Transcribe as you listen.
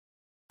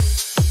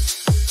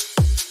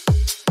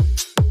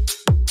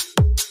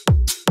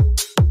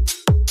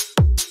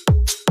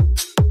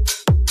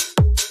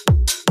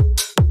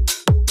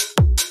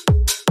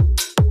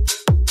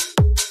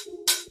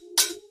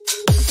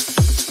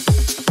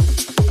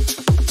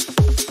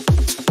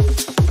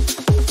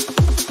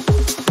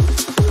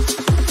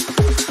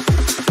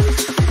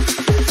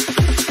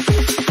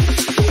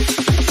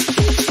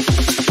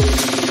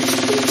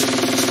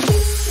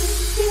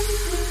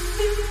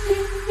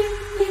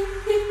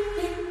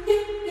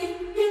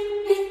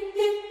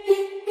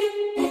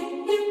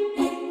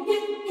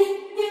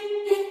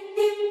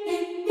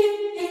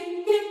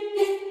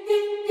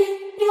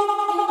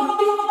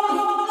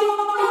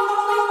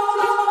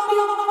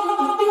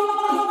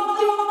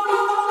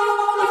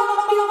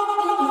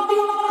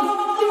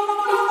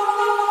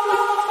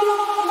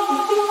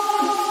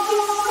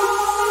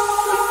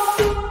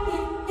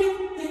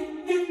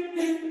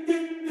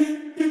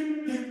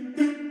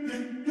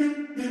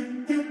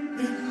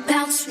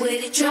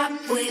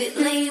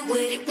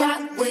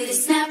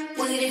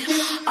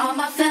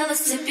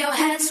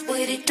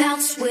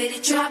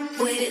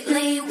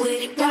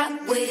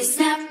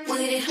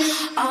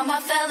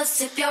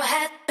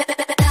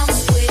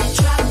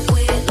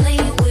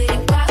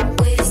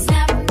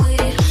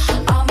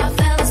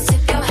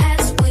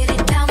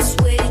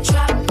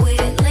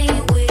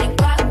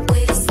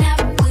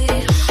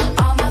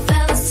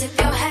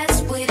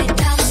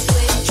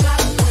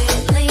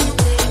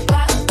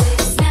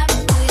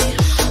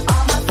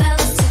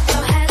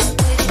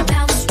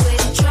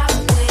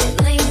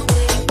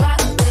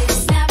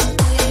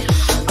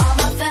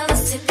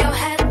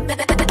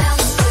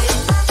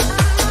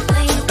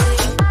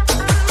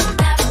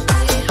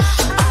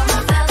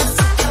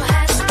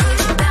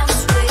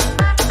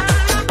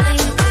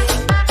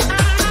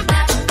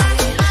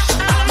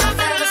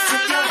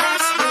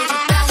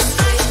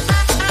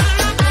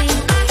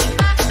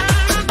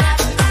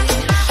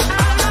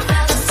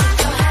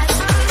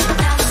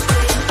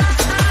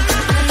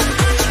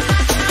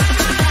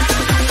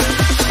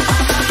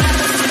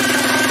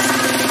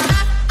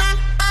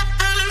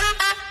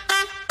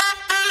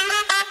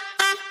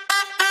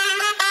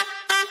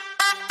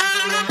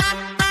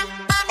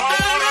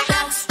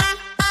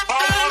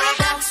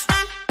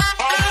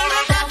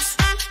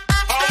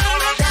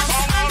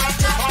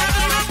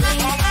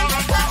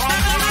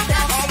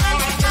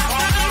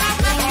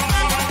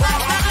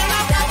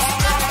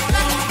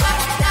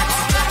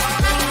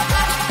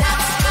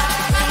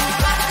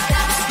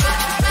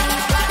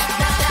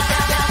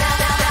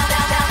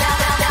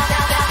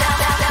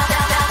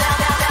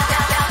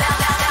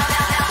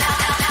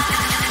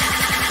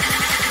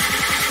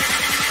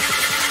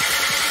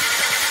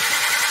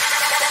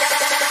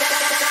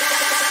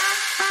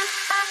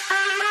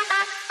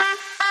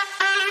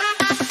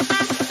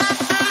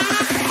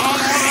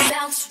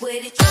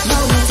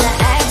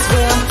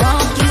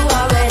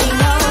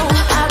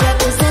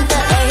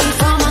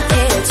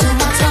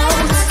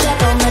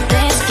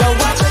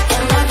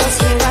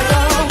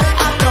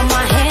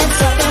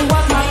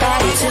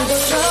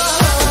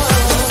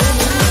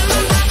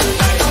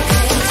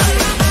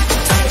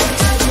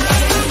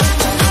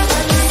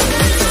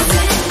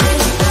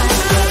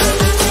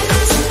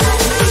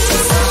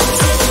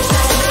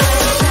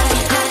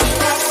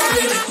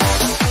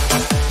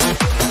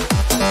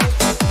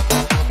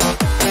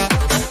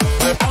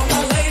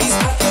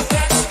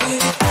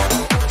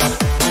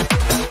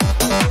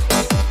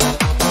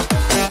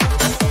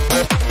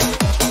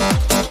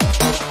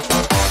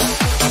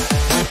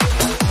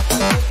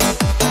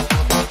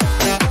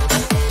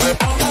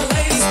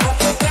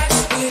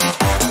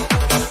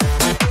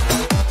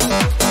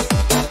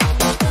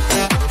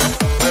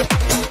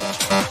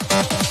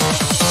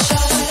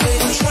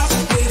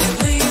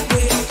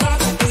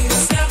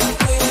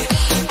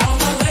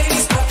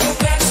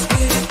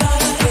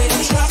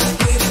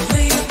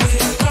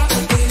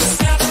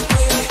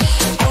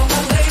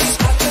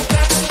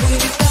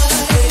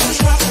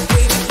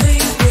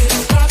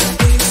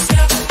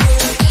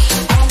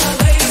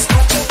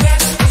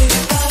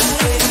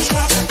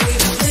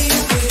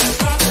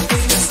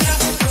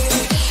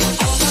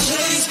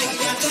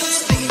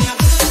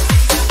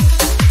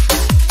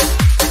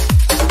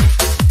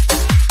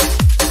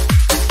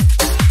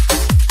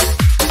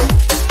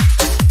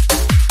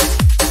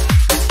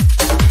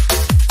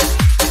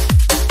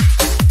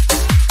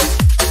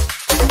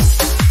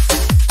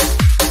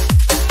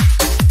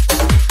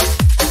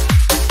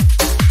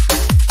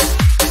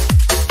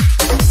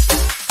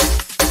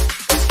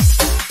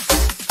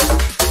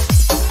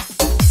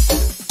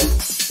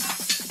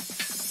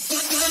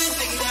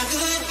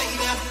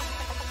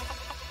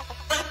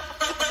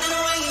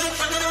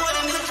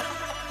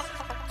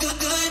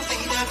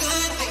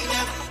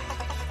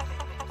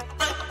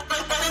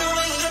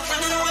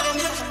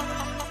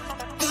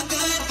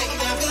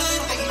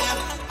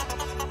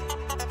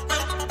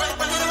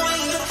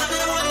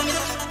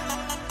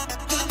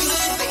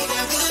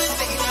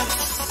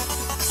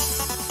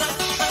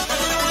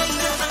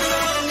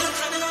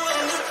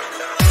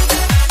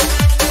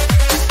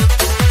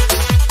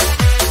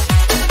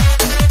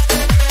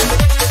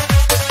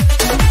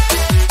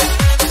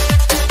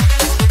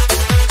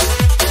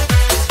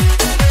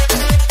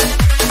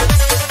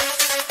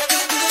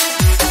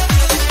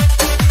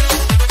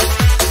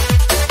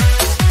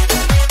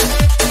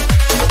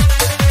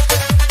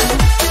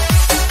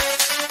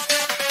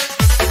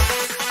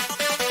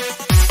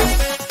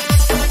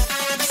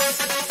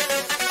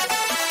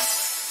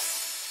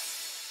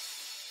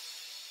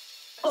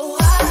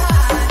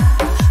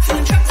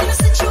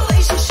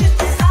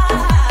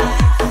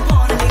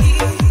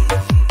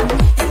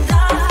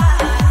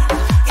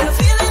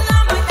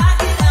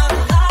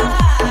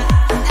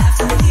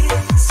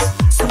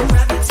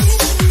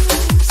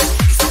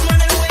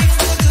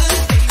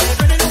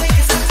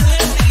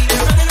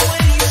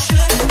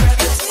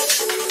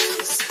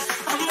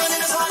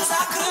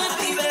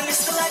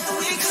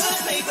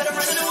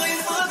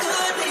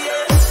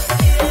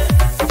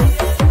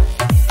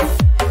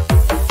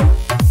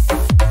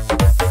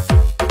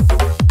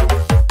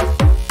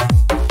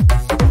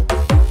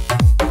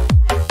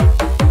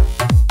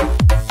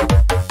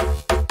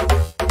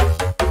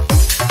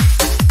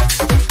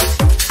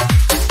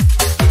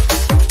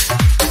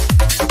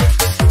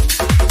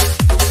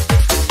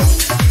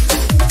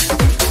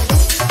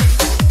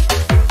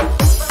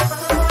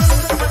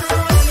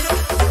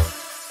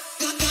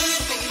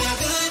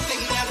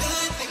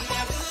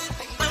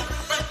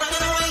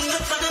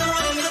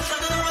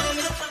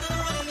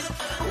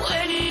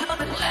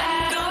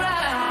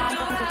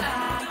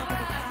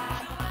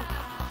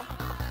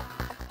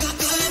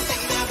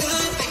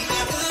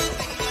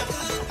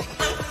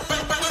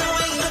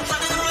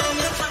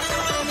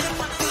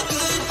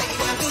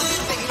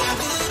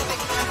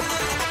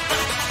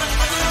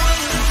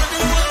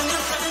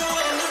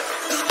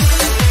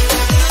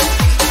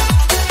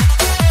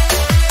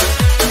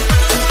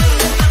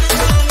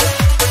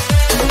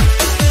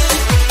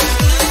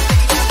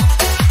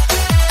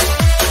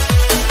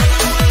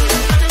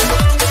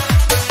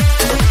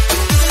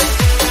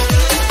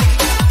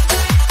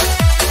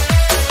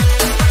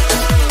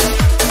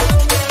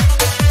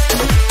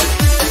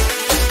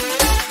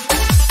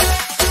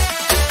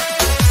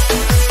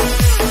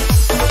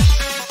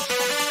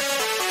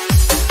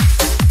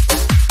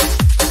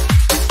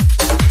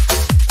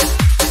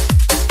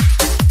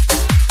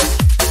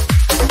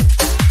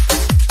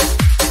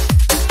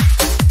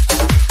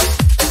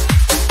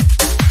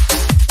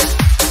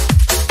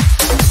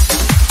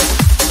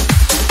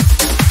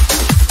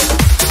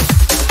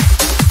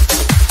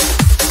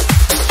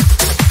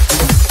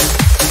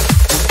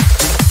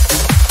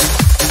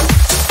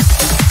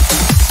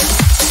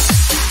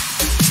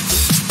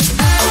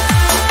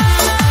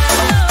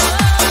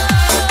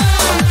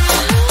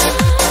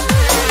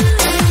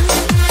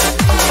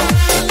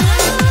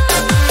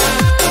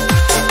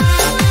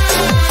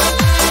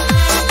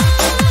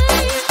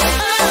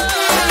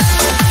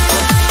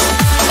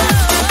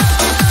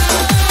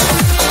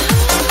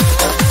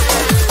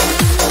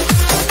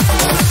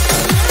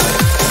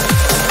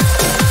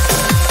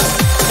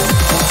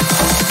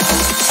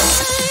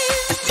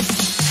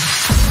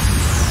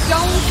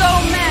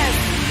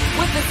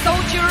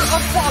soldier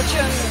of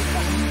fortune.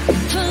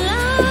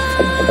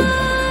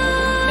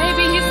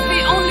 Maybe he's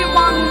the only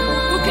one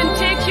who can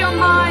take your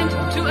mind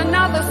to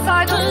another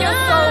side of your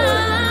soul.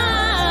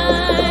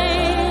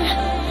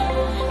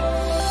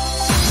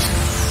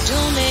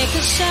 Don't make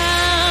a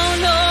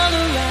sound all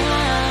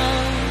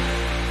around.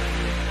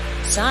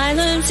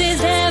 Silence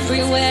is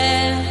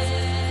everywhere,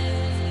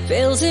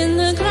 fills in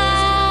the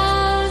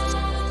clouds.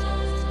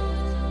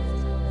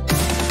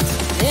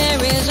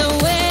 There is a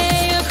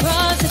way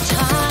across the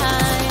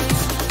time.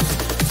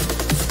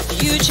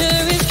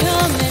 Future is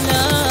coming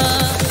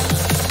up,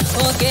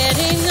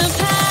 forgetting the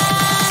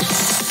past.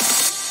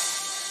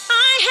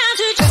 I have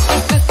to just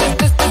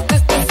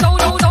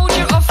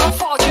soldier of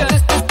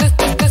fortune.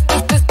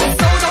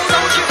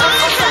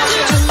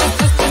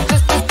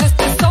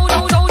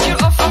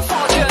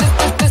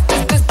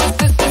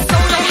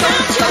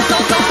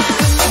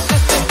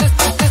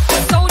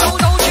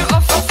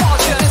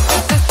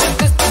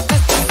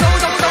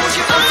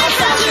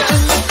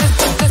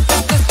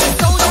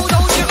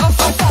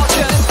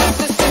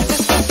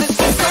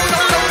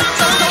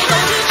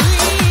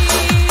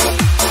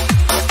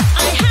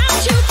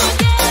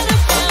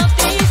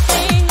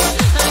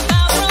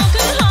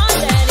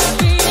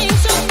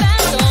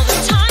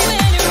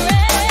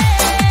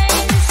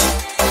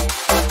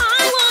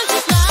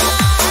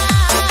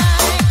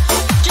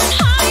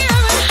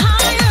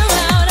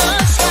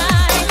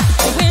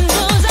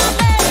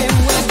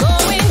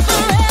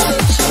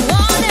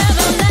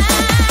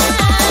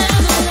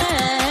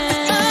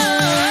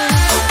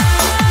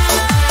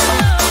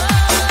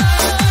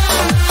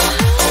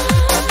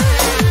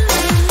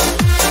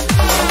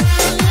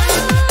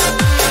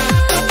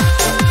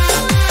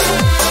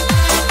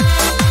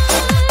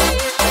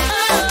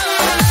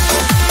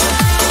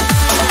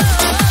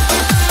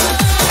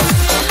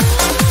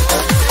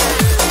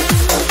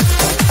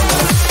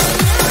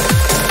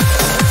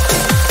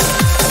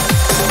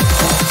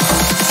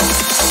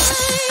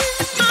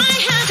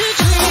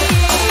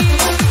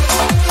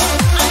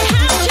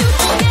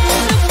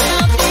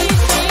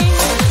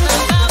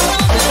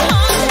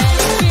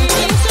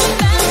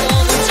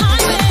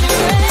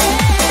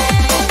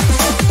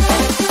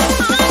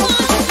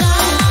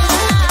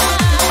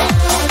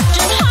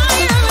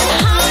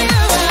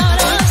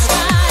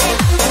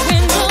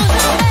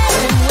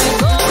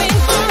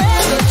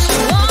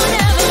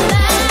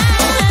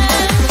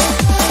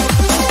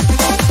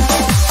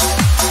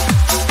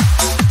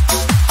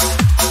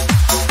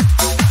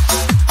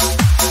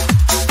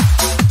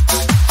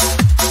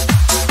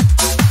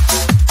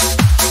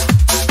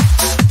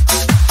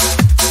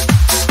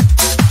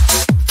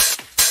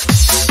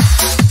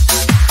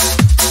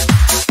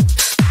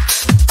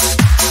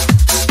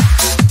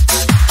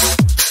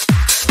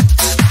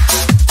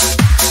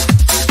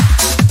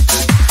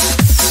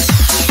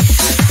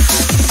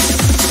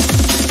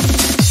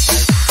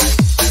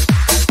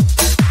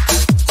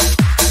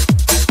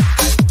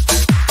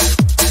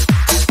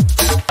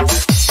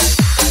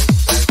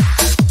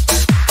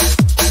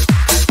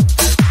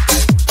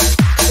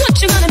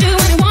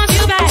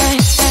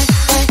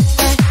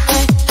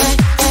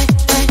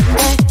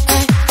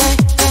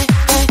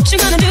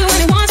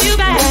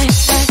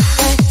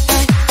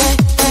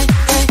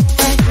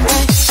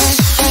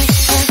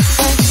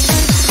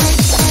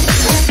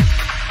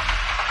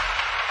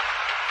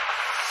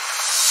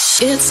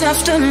 It's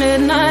after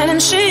midnight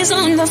and she's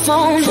on the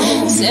phone,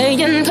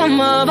 saying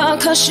come over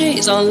cause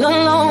she's all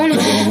alone.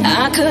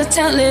 I could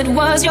tell it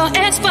was your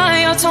ex by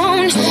your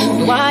tone.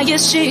 Why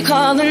is she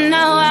calling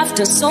now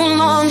after so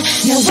long?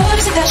 Now what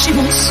is it that she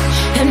wants?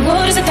 And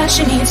what is it that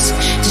she needs?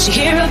 Did she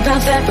hear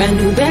about that brand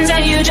new Benz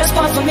that you just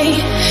bought for me?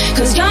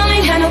 Cause y'all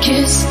ain't had no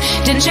kiss,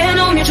 didn't share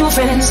no mutual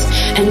friends.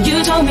 And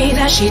you told me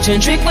that she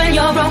turned trick when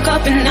y'all broke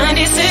up in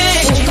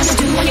 96. What you gonna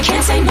do when you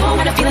can't say no?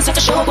 When the feeling's such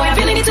a show, boy, I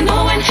really need to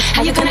know. And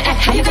how you gonna act,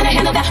 how you gonna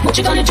handle that? What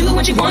you gonna do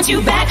when she wants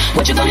you back?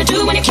 What you gonna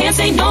do when you can't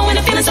say no? And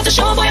the feeling's such a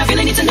show, boy, I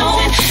really need to know.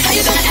 And how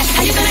you gonna act,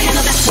 how you gonna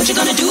handle that? What you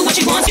gonna do when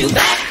she wants you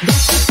back?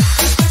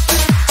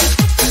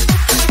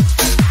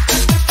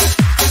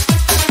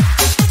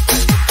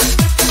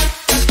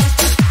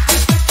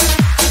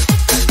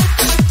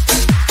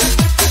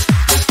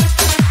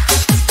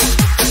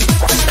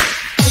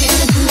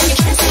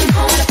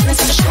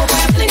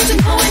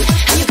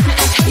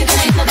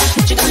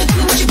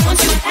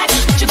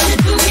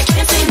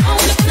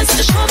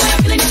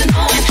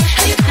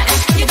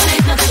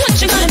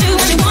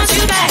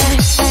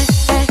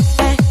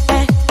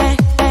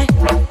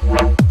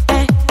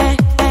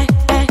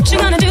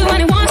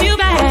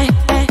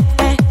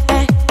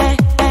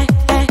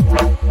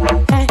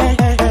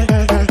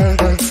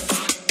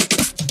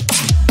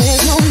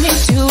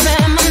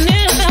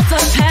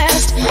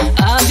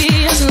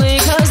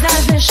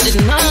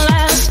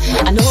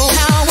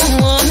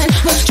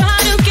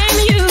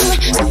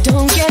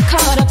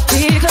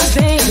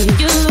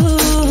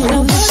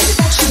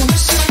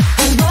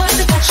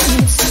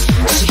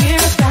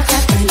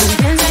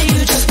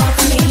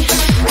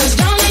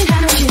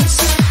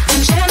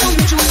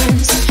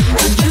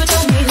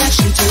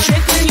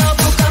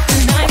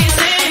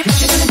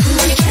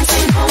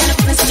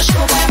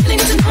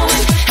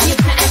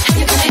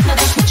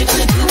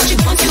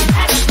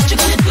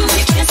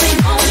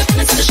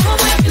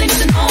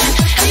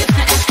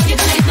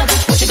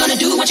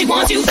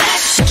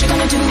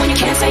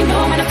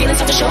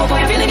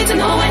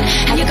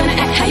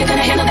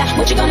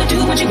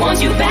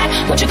 wants you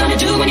back? What you gonna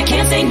do when you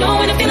can't say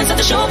no? And the feelings of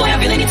the show, boy, I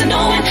really need to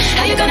know. And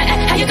how you gonna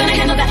act? How you gonna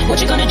handle that?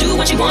 What you gonna do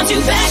when she wants you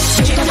back?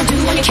 What you gonna do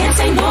when you can't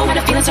say no? And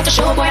the feelings of the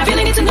show, boy, I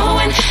really need to know.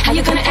 And how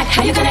you gonna act?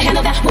 How you gonna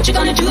handle that? What you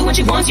gonna do when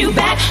she wants you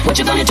back? What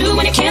you gonna do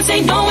when you can't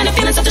say no? And the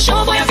feelings of the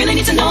show, boy, I really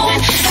need to know.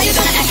 And how you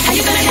gonna act? How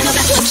you gonna handle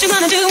that? What you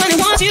gonna do when he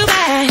wants you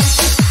back?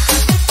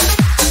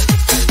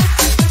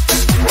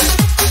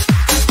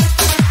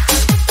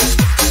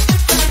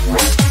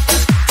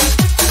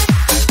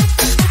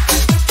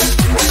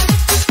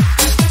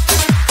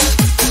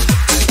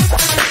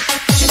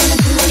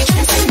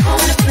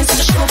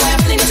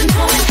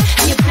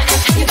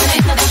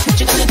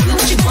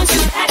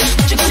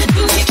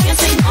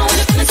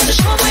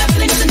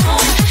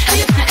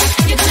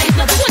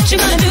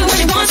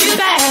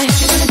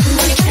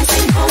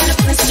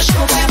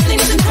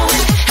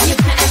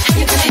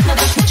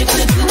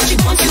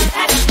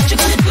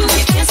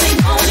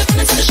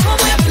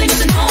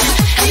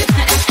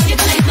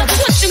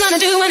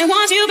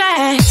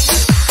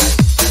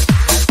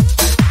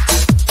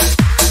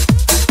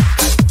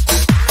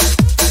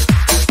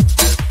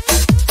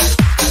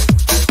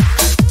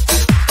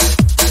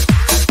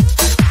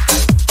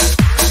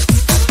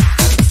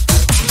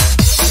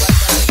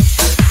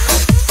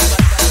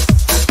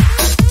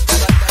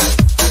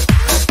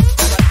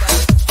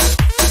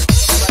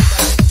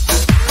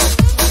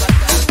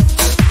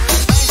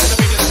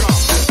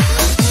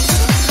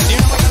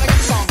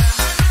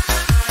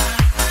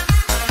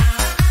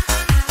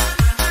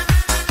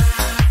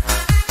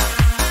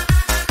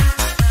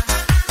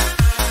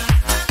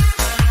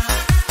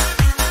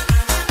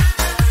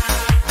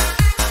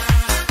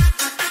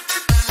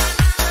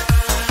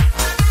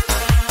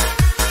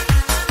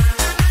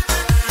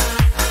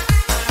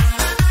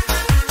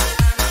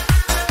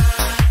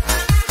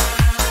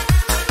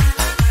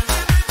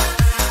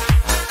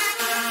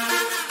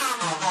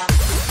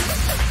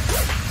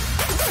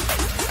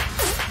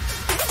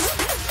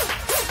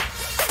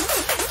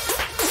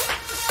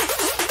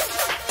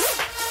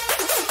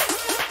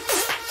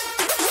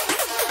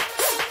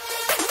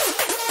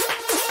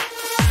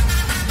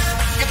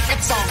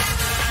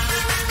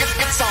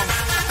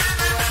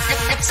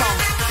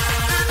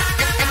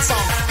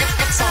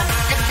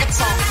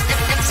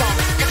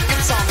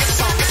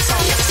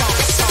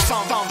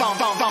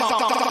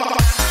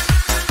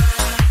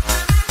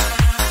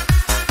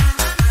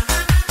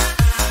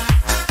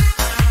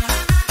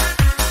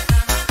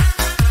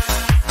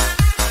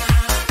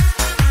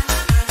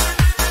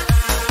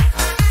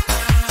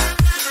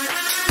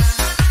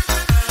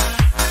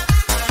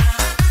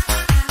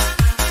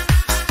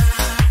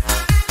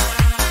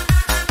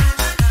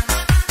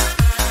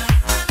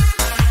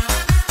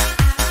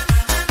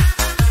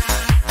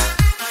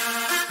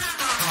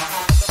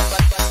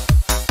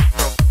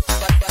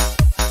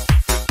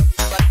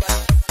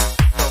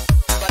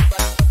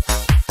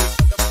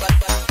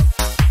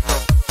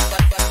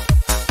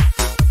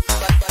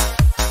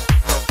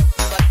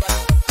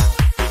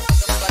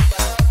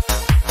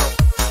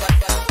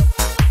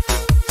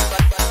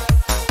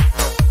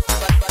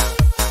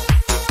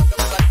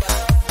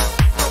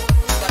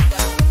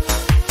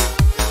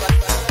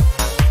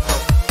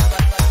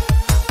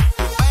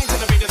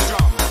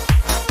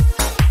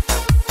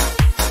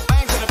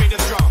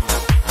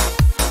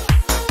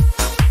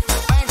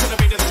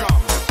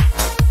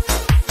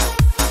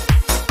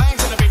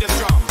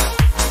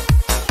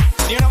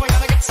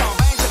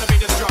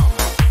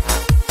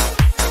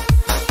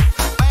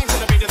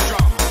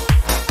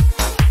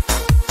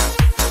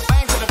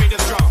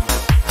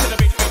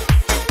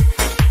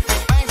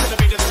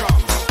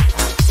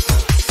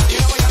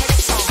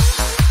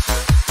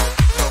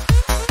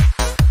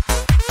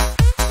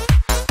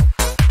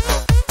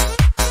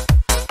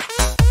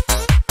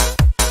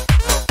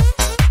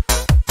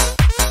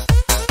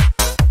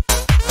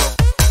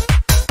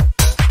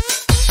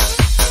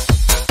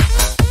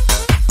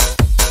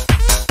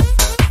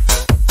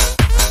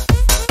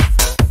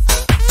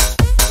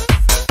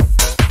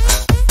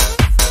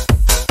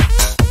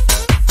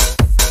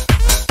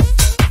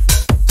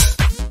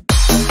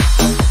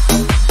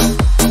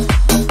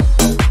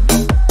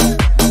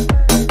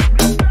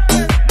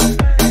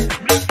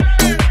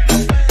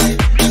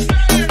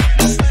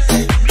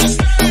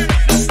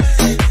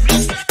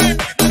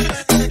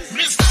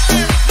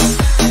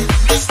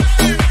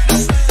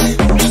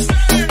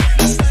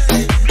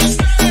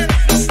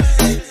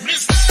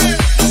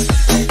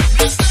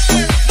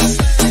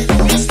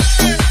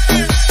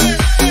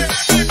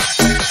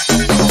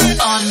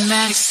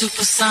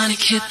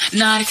 Supersonic,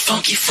 hypnotic,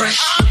 funky, fresh.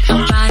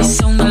 Body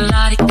so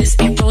melodic, this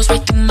beat rolls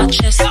right through my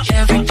chest.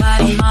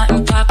 Everybody,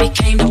 Martin, Poppy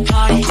came to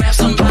party. Grab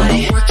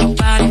somebody, work your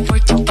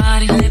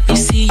body, let me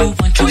see you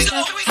one two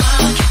step.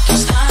 Don't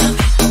stop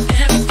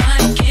it,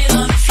 everybody get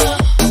on the floor.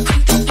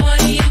 Crank the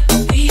party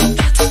up, we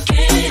about to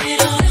get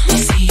it on. Let me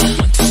see you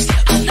one two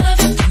step. I love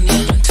it when you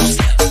one two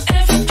step.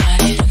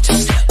 Everybody one two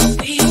step,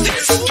 we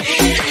about to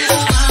get it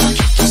on.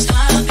 Don't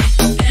stop it,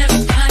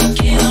 everybody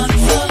get on the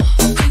floor.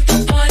 Crank the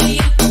party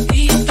up,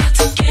 we about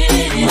to get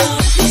it on.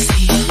 Let me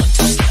see you one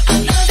two step. I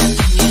love it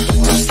when you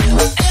one two step.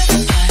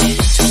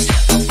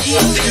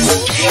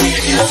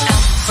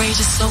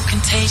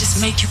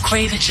 contagious, make you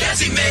crave it.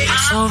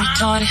 So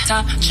retarded,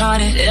 top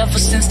charted ever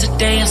since the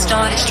day I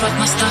started. Struck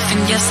my stuff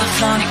and yes, I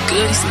flaunt it.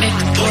 Goodies make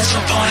the boys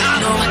jump on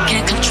it. No, I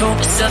can't control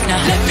myself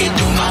now. Let me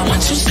do my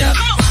 1-2 step.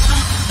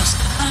 Don't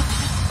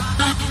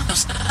stop it, don't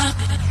stop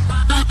it,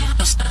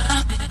 don't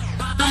stop it,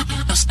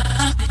 don't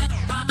stop it,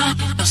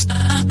 don't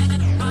stop it,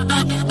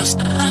 don't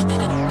stop it,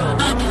 don't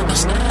stop it, don't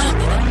stop it.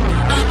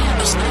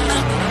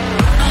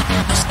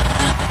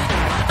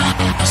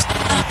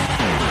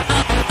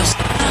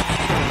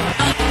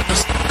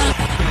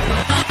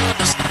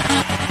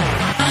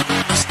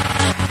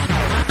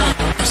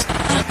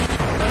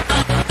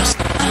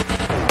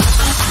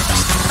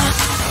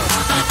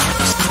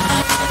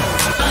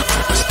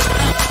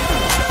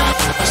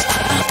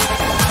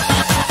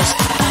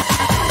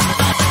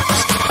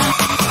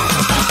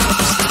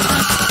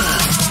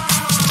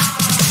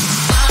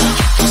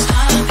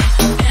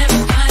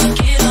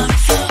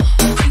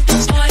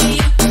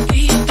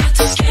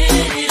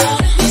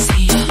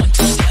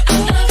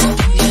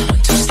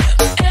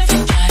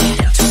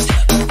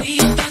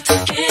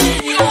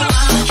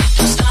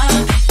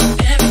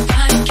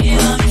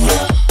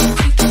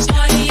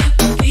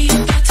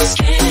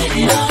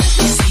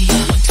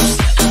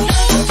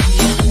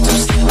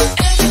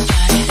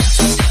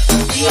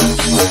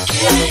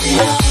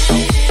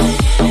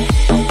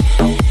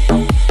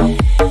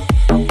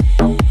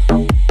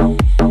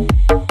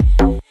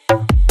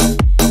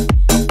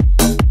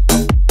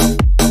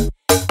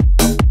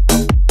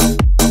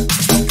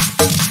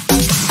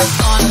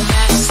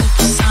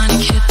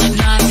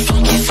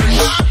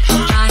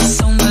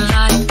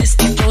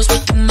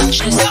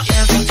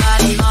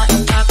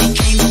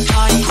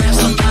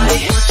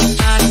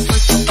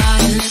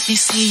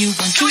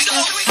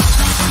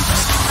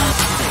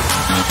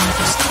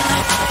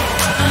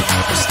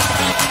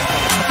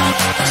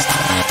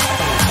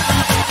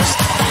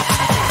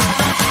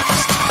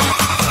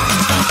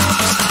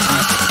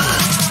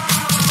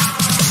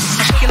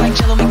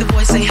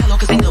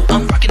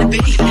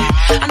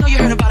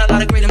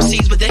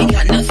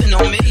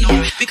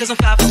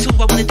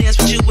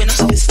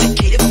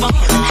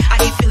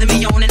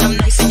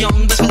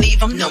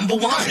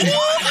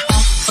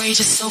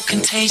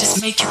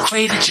 Contagious, make you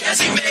crave it.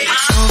 Jazzy made it.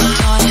 So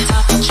retarded,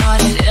 top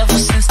charted ever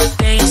since the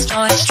day I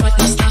started. Struck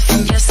my stuff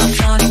and yes, I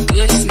flaunt it.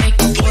 Goodies make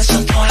the boys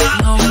jump on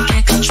it. No, I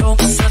can't control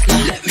myself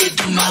now. Let me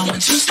do my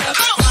 1-2 step.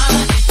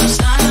 Don't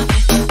stop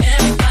it,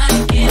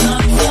 everybody get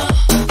on the floor.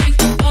 Break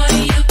the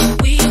party up,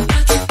 we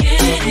about to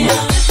get it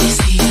on. Let me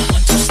see you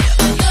 1-2 step.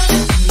 Another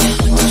thing,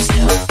 yeah, 1-2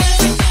 step.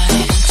 Everybody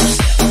 1-2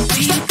 step,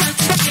 we about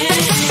to get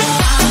it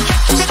on.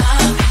 Don't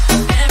stop it,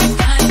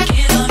 everybody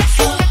get on the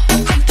floor.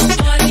 Break the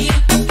party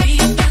up, we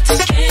about to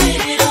get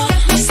it on.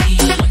 Let me see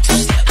you 1-2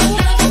 step.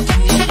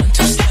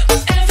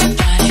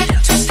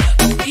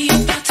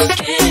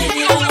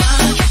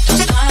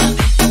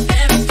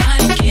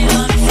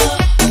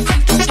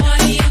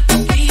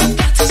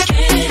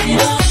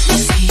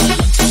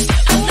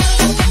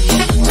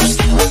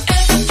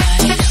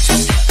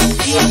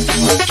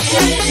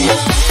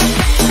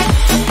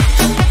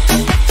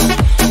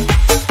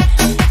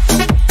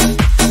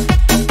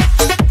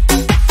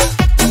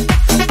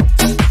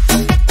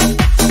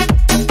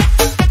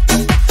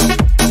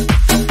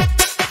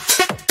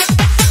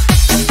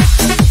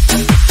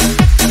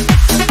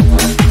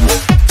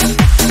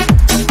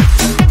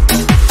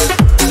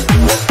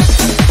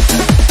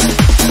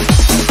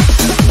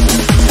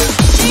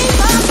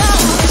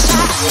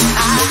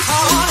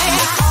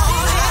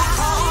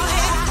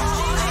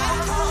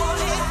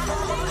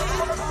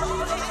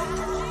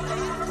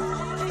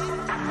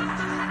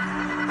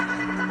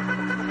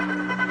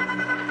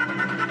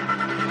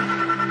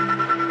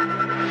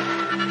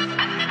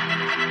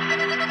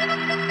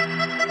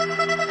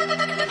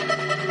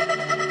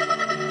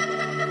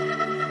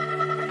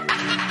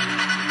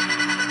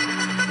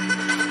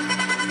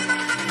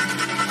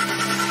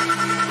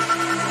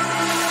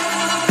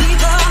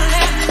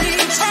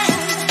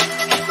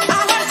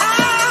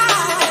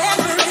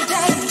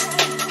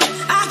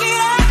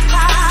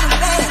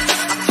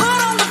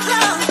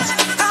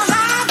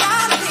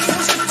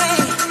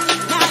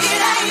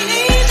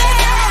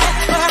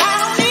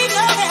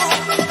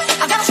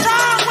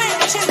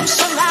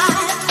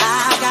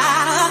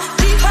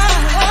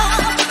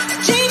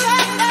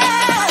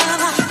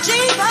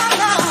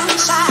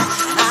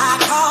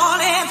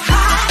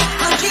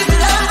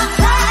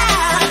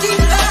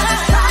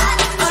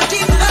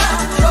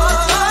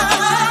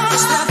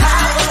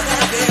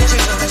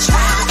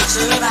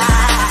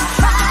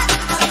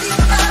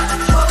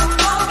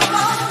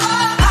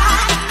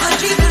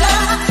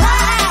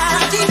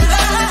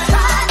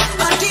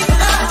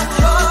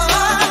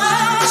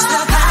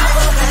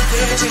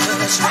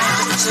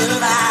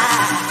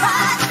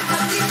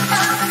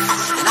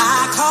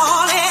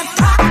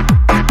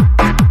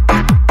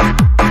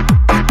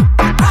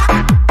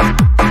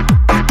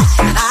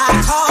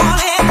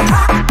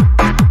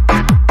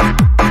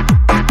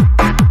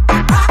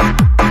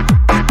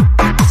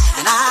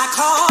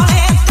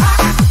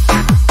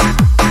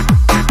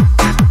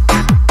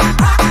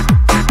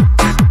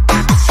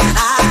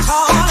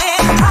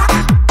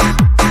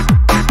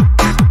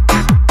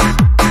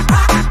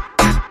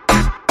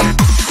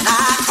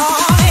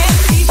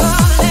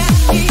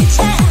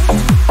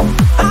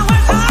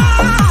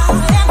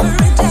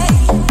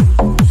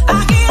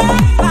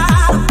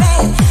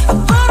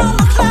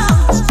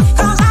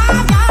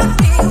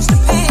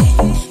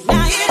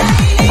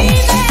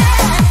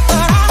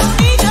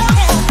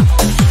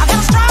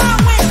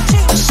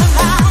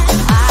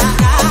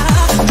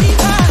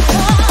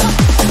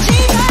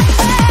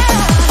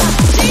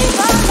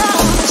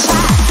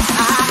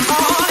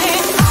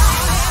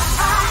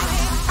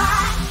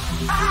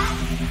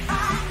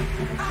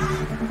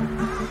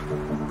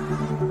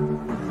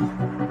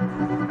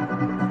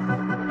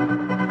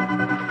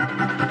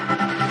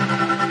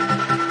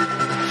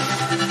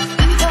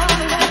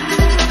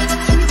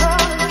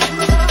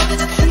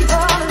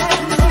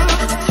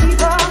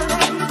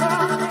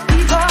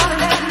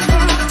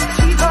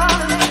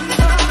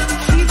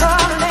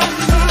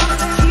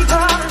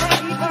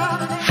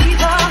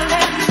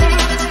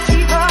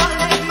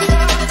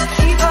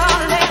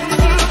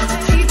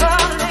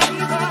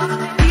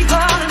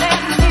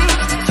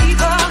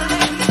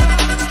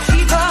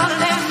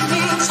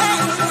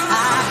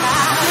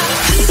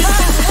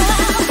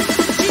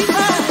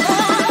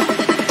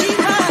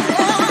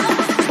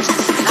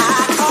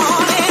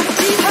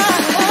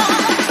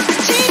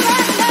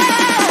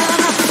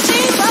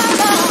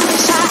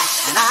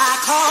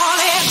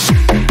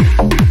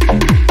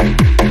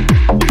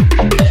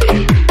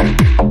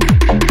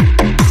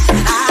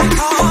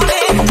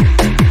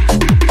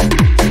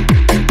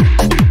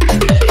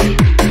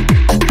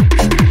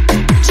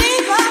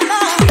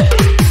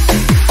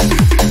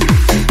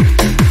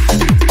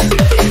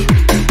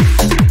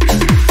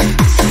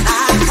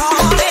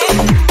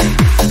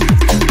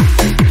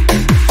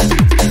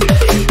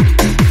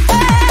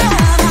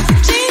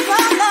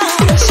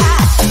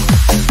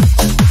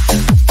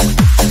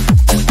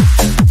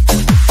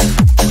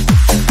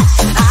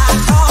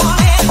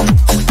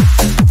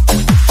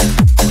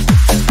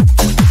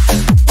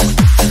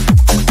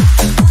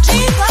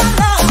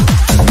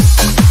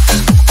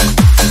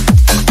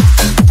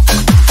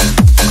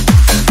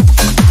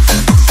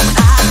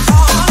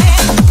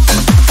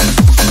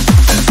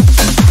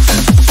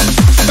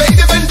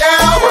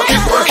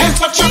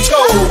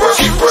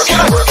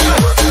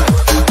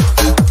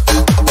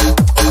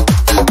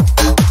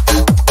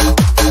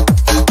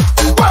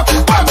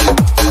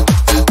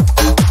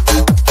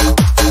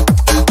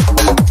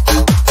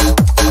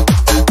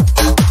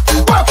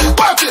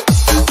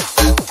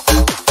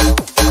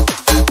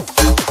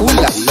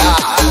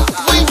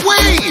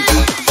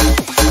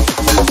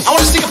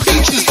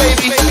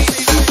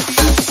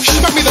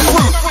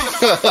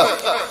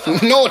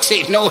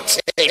 Naughty, naughty.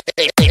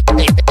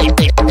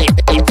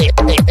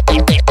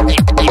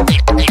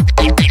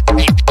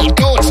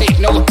 Naughty,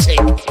 naughty.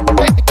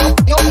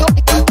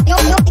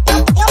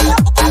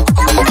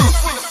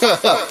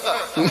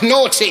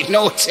 Naughty,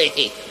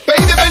 naughty.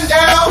 Baby, bend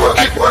down, work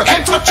it,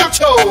 and touch your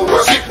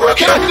toes.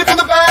 Work it, hit it from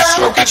the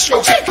back.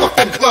 Stroke it, up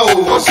and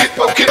close.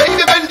 Work it,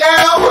 baby, bend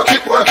down, work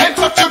it, and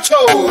touch your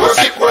toes.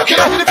 Work it,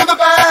 hit it from the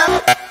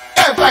back,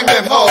 and bang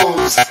them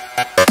hoes.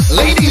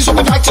 Ladies, what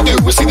we'd like to do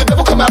is see the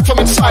devil come out from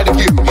inside of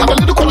you. Have a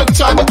little quality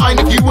time behind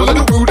of you, a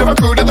little rude and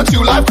rude of the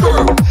two live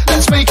crew.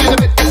 Let's make it a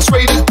bit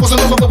X-rated, cause a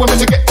lot of the women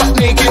to get butt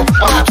naked.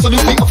 I'm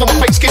absolutely off on my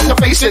face, getting to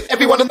face it.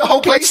 Everyone in the whole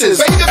place is.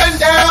 Baby,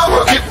 bend down,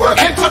 work it,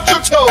 and touch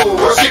your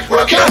toes.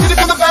 Work it, hit it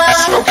from the back.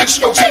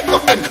 Stroke it,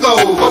 up and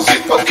close.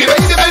 Work it,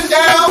 baby, bend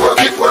down, work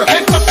it,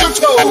 and touch your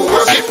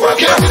toes. Work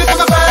it, hit it from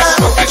the back.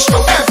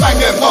 Stroke and bang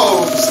them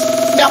hoes.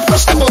 Now,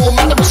 first of all,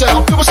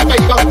 mademoiselle, do us a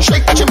favor,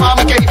 shake what your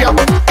mama gave you.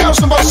 Girls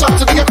from both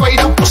sides of the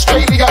equator,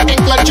 Australia,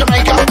 England,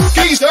 Jamaica.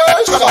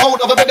 Geezers, got a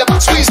hold of a bit of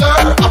butt squeezer.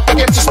 Up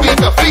against a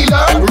speaker,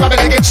 feeler, rubbing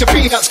against your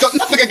peanuts. Got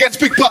nothing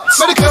against big butts.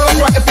 Met a girl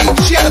right at the beach,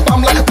 she had a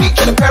bum like a peach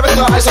and a pair of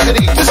thighs like an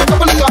eat. There's a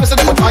couple of guys that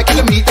never like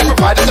to meet, they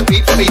provided the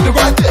beat for me to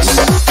write this.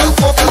 Go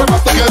forth and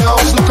rub the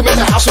girls, look them in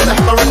the house with a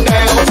hammer and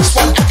nails. This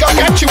one got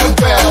at you in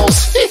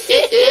bells.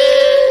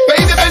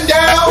 Baby, bend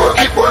down, work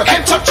it,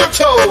 and touch your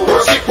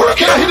toes.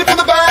 Work it, hit it from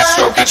the back.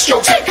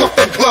 Stroke it, up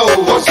and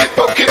close.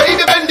 Work it,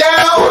 baby, bend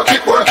down,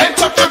 work and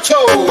touch your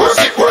toes.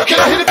 Work it,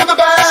 hit it from the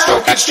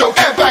back. Stroke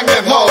and bang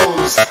them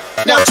hoes.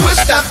 Now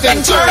twist that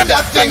thing, turn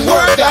that thing,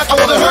 work that. I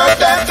wanna hurt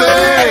that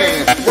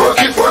thing.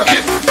 Work it, work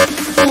it.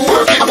 I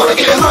wanna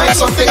get high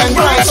something and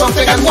grind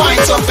something and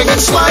wind something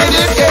and slide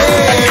it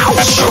in.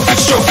 Stroke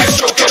it.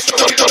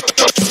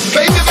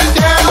 Baby, bend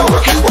down,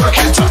 work it,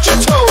 touch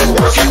your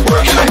toes.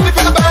 Work it, hit it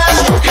from the back.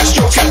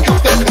 Stroke it,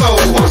 up and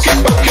close. Work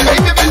it,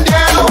 baby, bend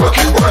down, work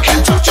it,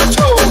 touch your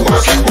toes.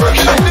 Work it,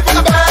 hit it from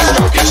the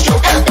back.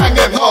 Stroke and bang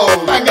them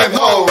hoes, bang them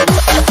hoes.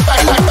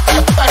 Bang them hoes.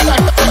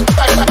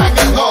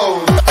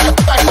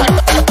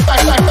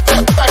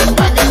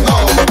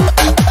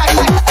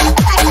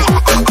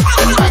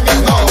 Bang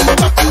them hoes.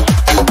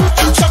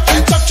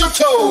 Touch your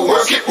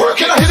toes.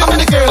 Work it. I hit him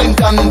with a girl in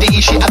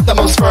Dundee. She had the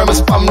most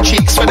firmest bum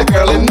cheeks. Met a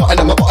girl in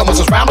Nottingham. My bottom was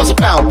as round as a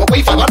pound, but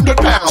weighed 500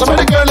 pounds. I met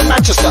a girl in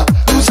Manchester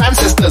whose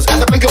ancestors at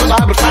the blink of an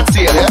eye would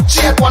fancy her.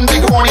 She had one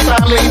big horny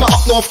family. My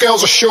up north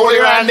girls are surely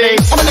randy.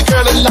 I met a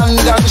girl in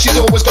London. She's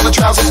always got the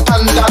trousers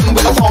undone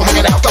with a thong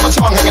hanging out, got my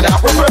tongue hanging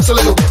out. Reverse a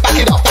little, back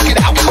it up, back it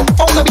out.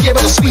 Oh, let me be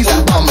able to squeeze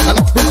that bum. And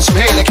up roots from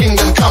here, the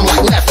kingdom come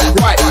like left,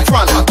 right,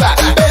 front, back.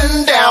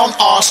 Bend down,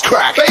 arse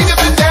crack. Baby,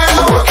 bend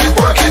down, work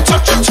it,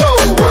 touch your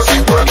toes. Work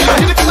it,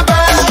 hit it from the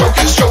back. Stroke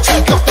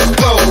it, up and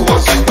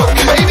close. Work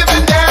it, baby,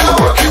 bend down,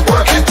 work it,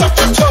 touch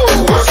your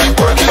toes. Work it,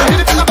 hit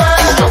it from the back.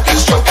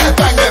 Stroke and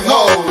bang them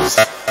hoes.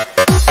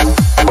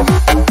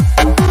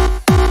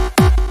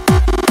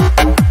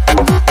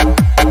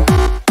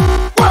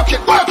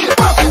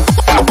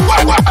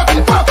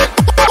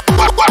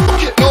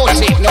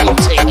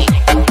 Naughty.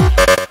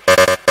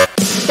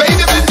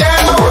 Baby, bend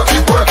down, work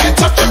it,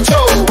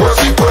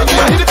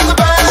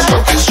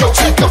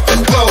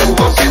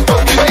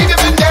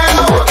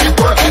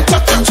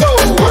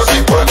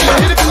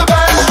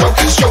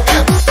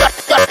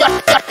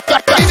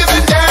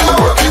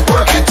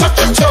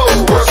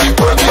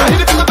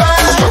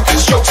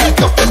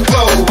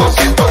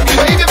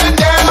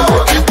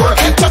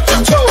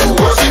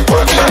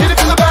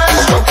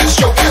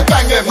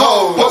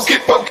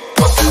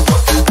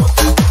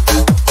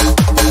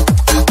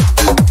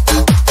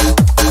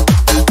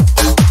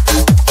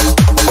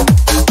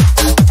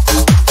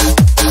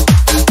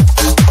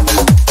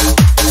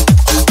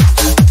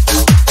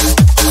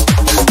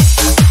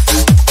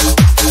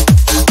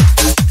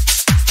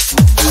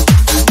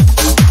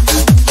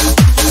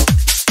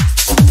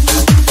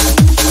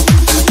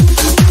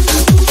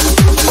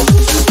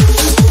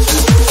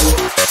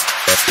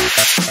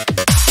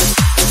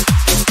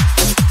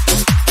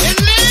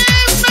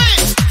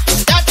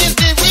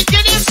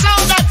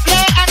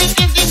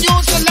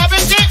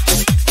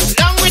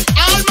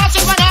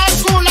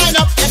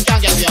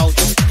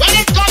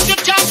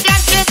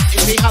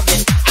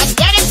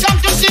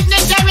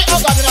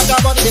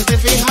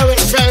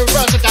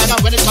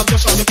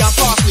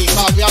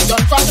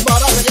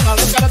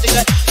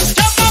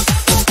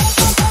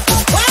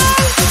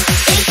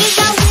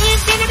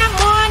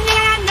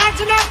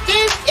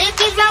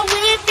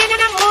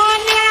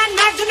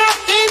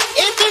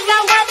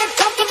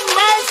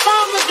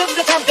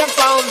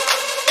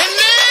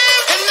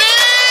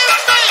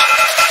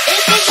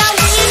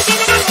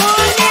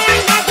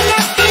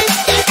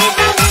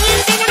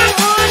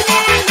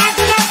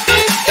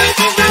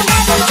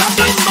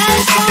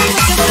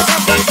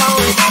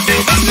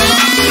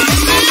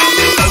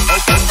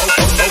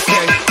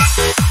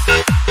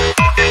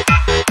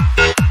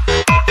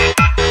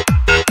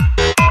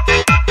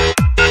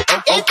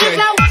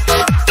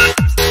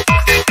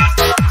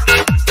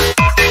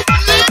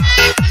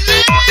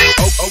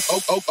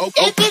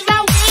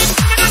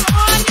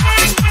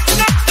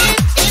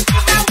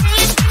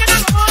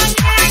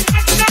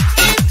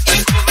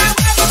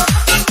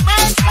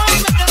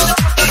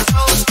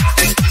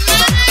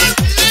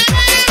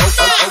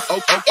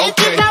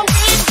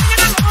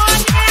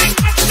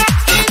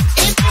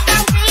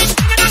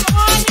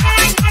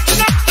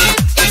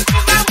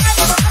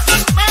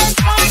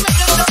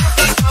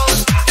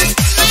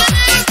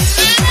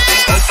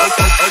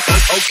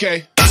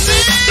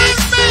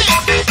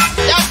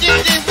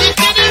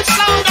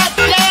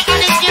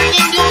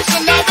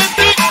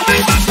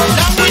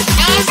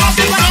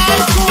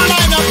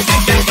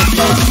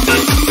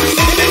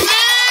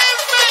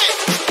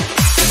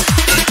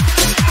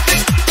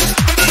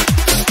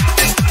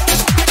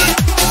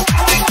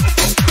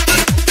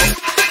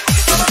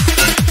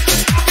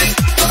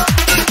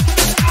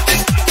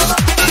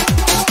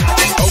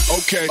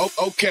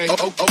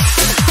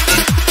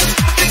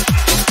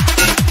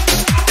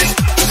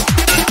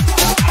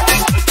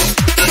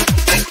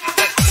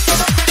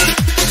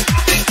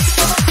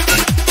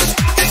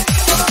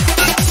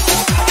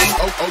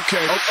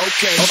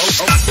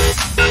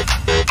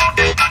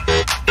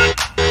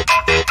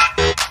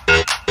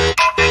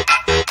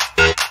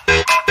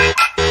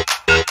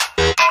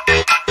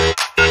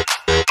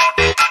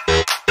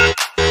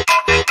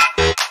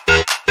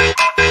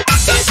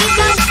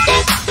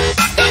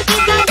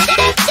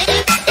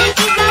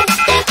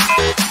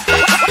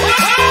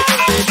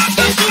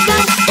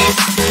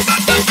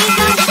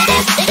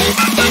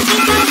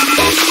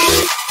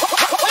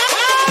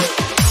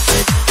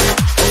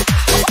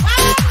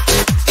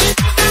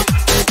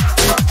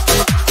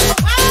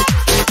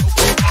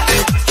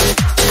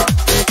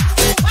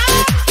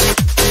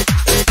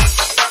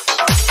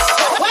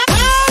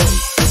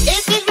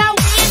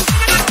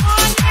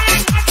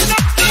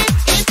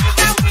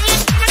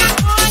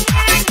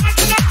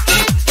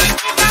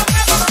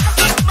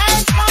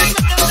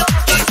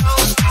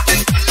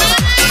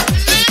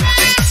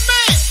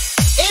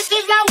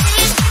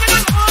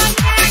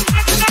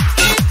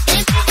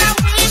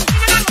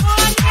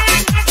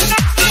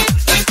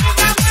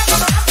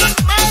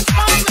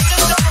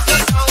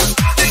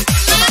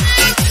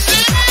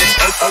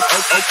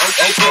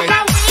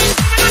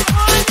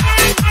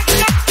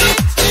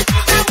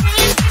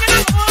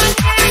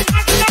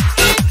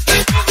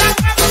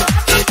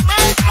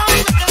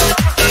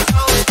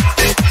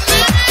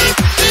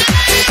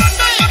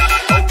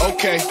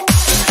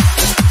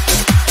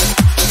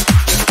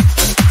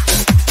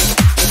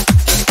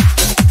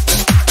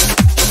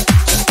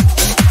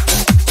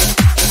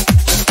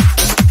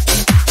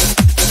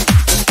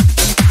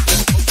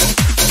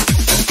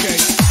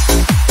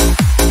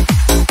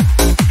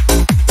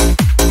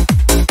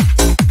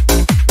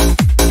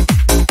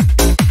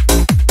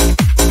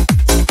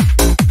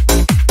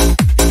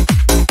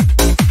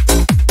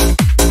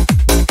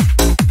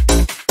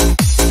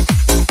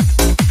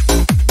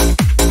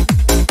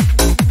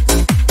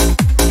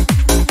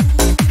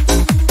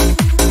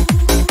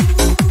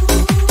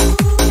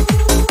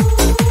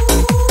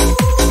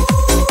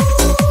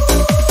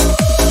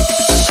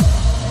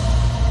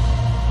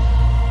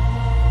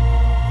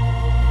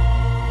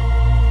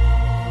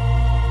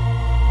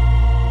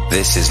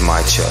 This is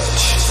my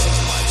church.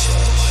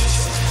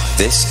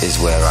 This is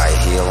where I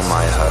heal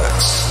my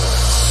hurts.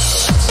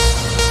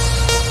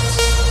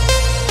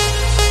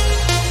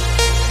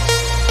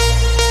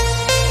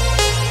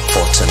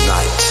 For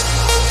tonight,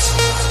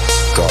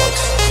 God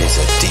is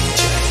a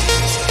DJ.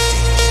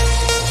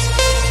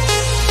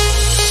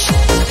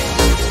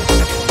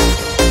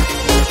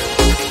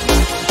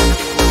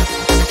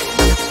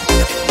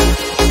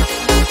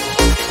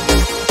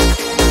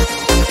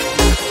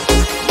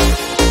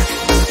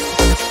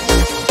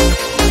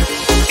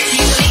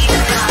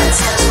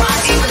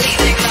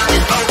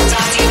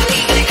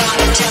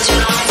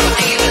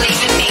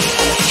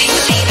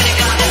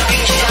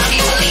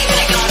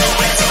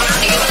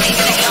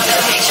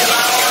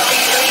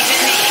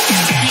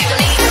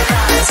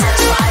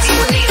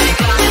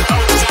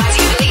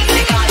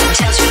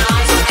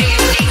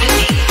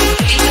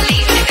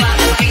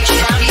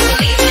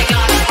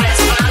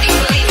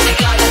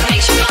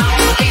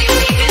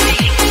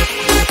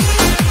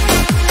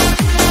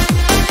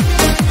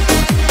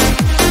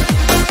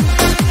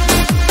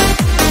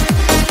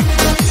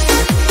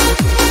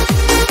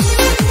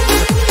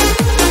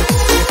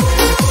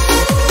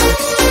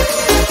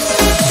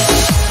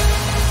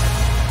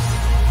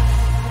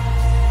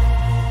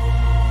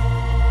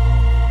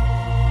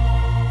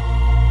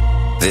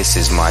 This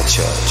is my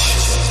church.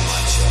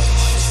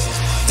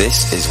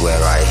 This is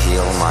where I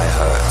heal my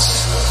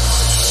hurts.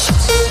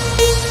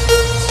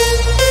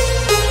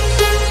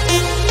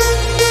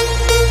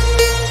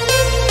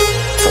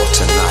 For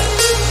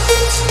tonight,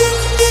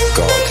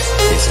 God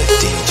is a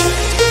DJ.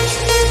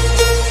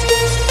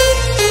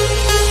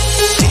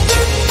 DJ.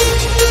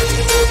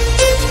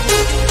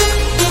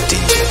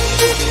 DJ. DJ.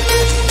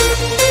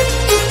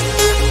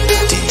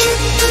 DJ.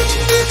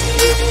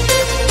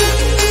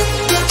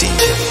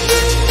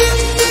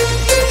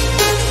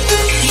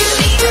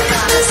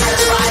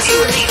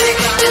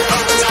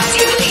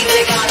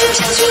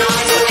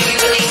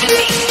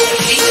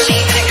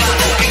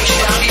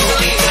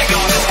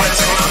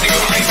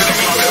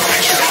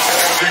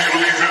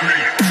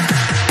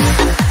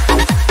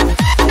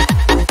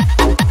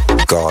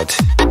 God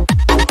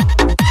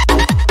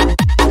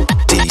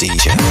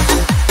DJ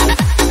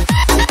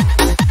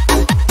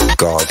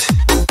God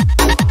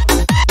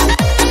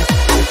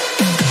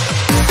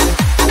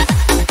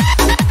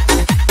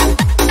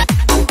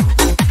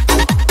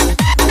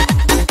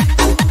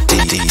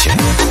DJ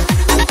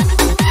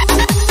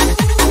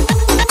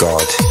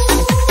God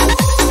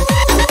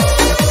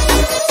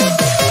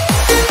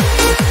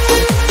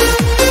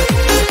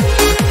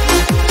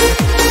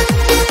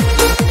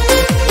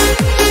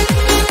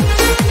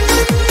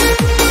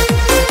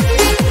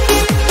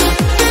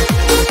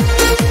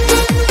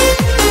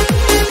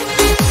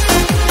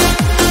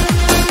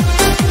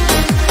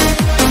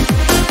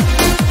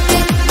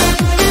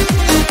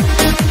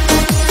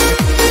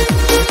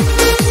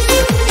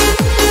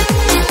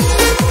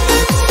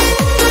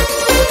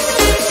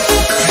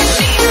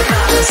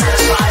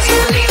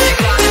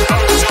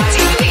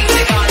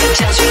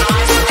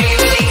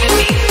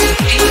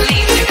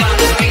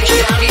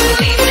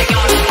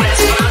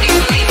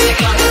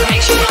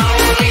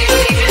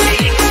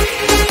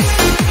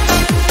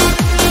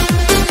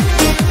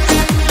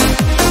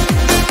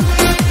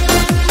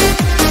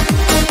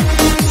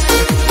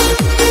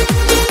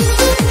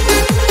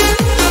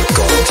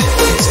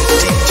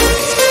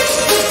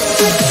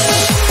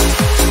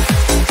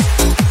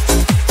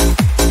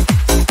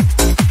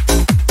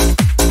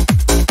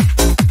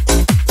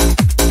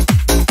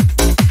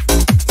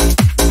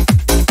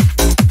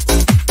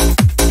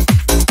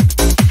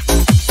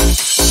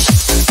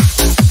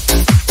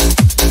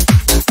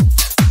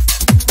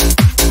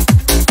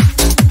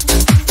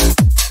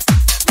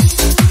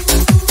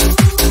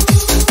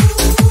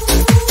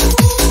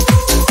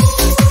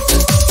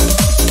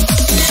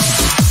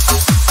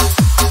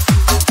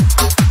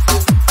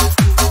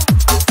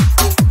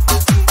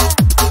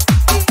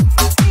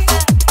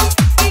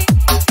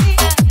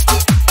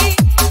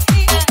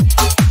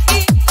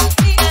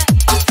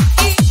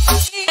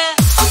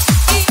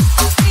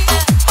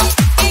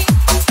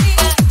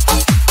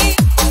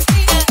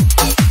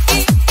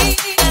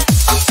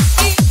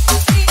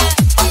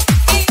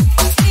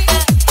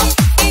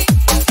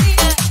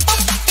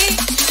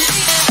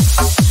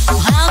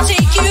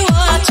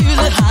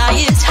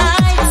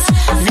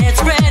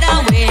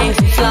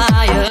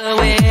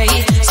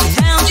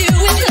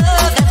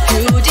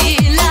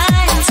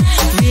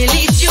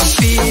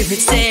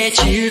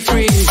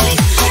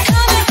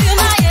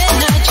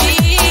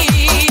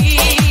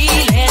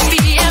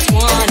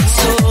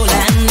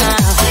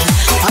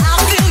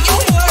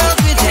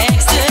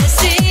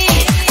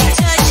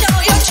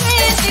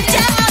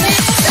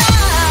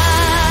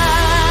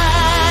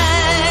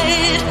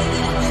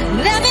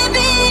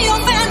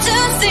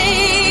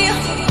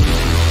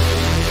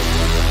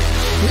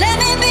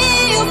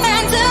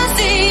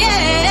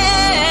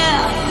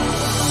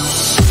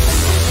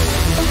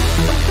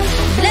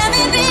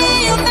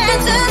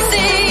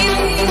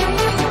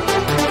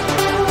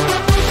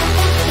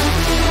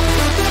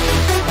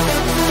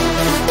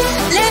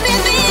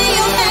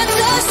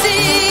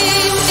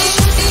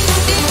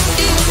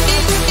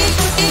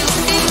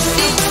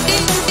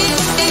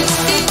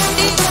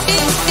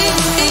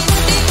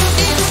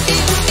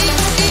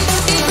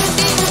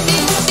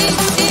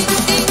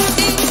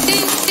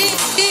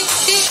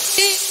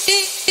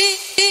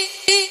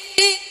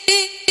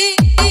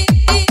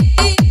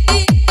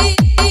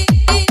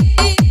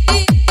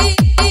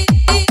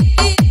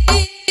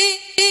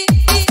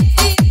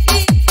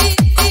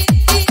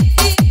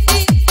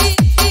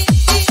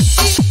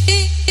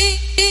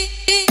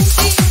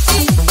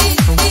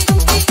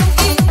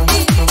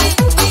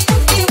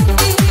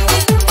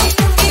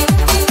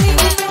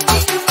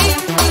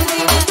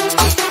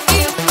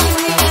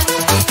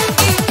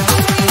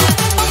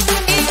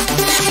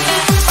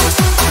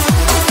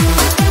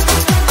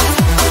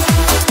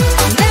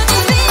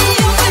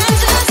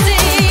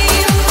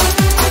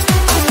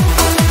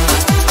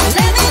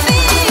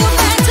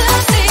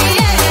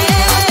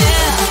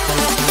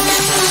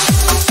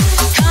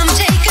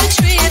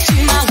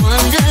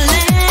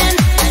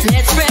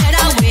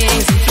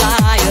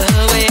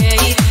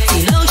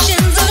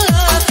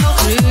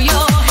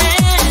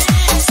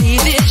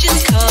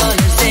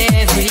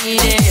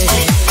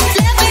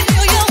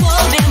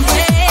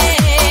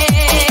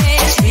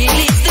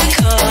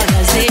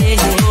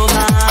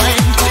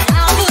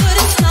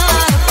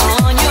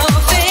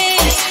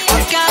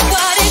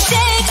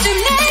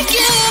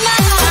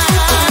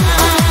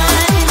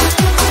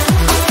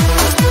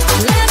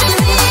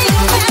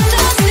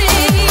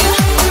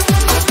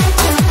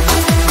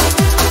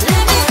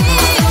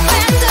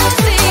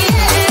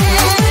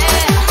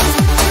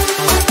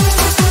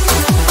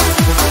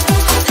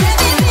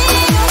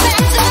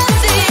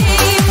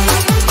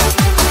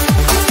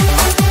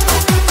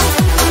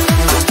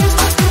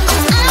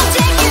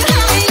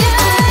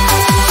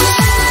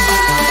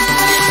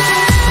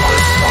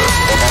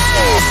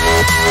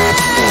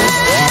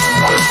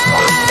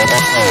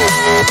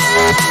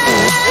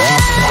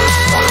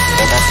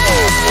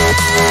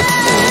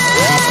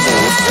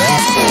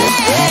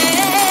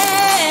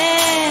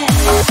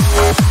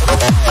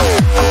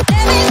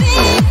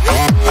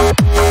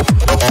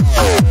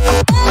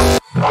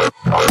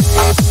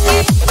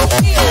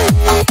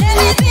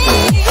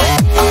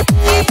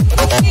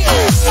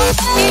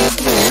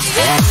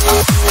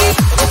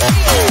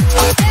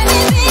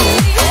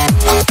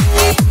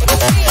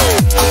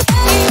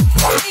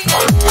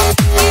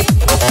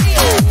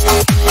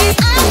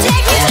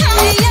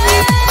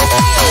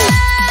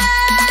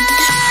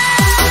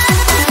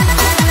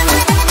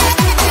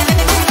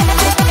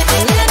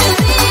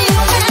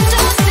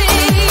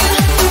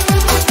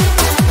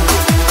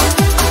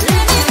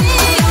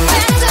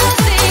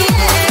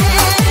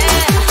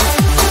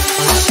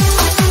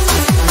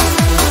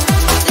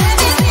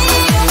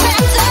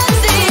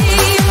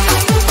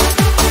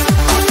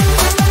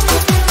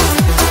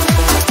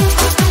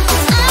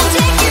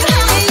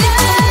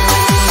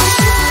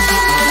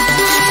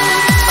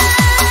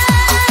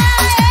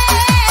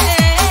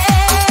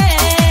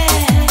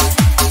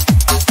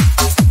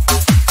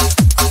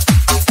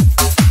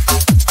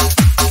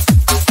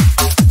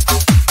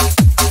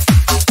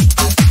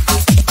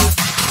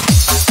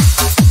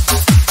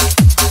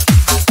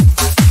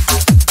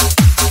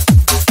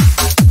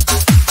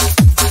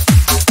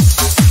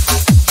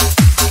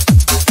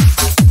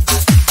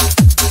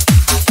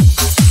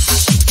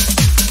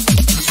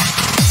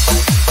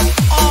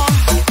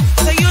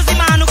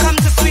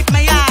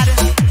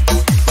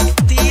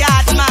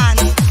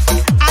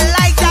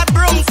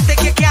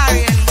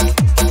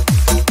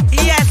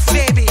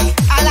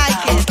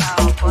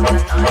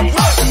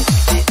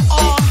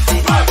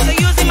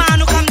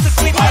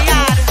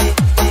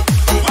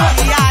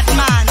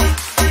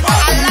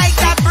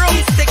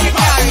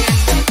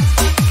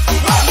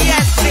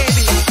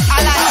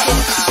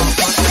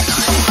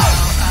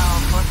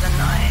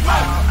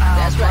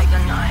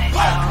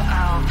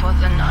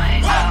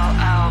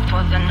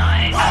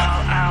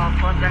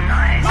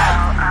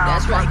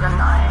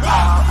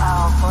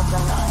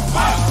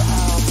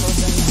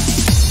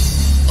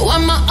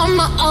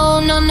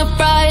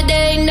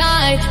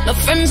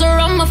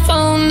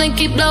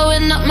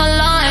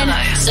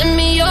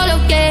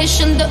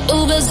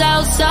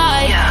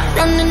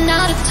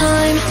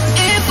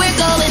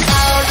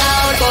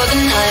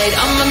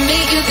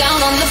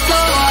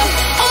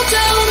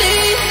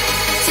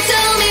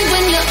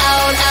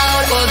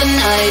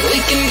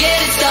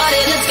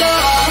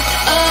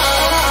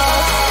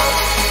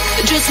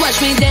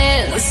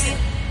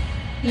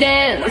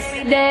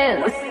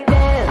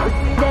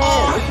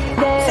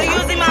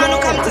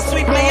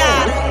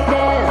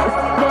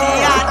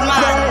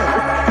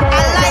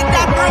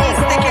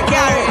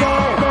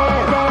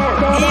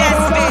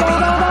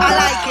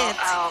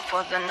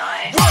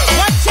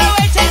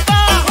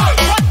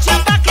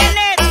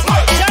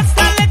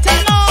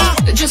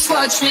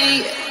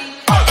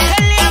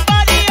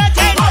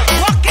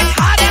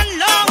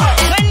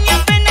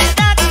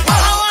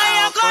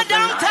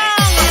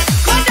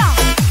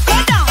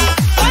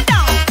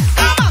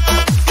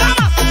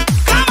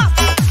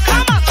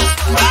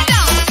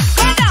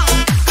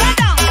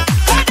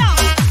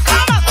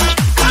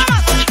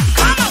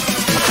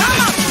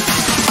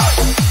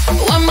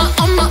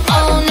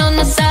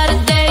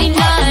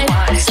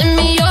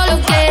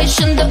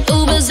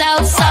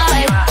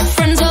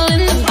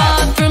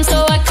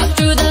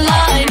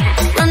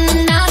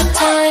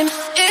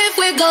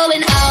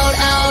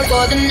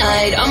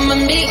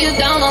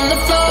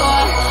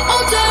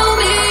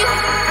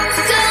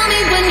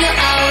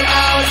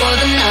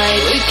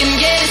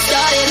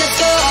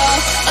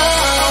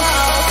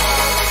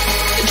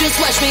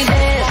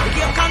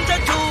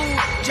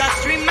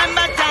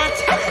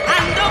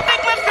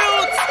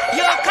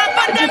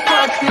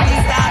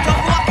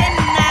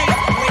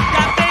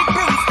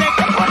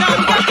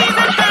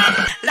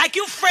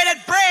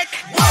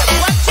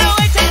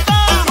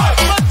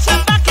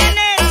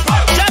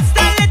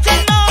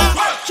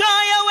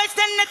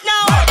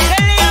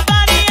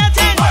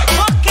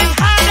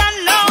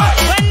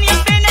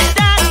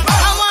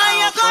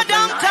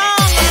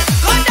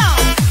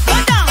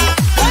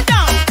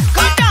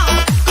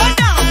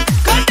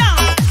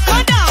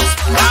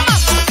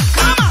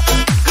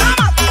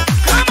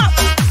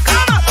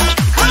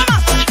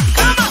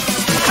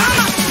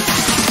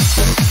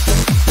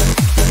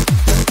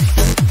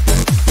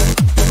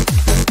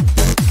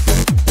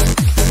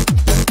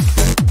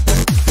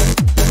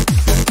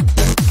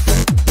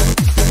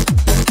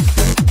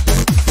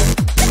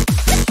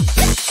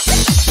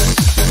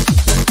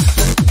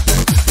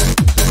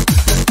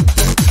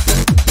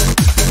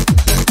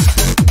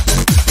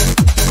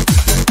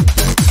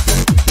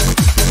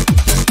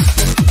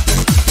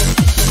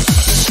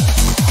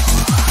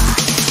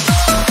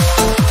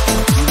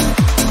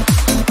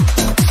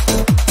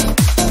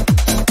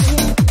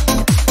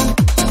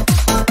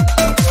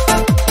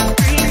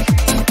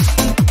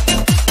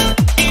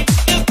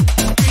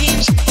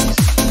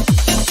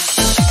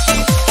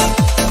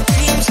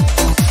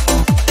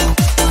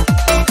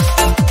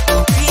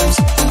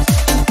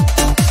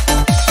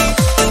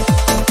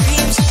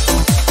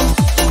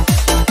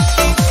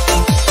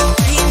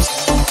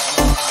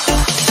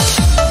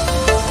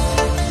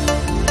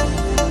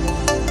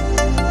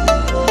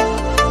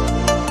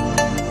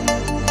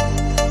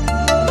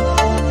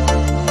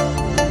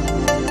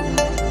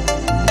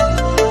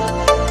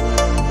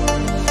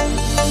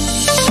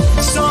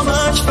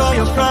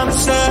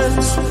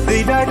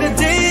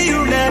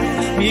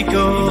we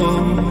go.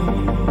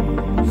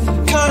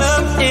 Caught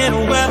up in a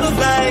web of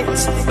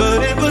lights,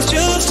 but it was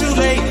just too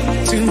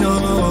late to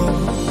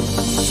know.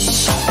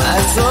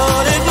 I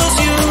thought it was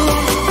you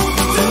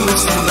that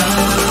was sitting by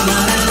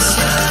my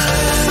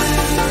side.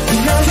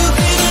 Now you're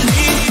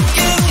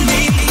giving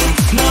me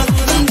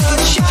nothing but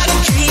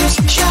shattered dreams,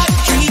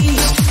 shattered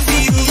dreams.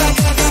 Feel like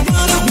I could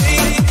run away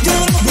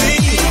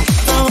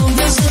from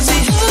this empty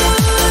heart.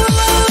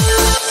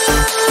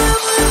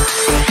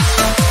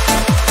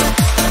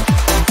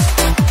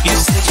 You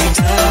said you'd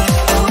die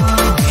for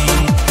me.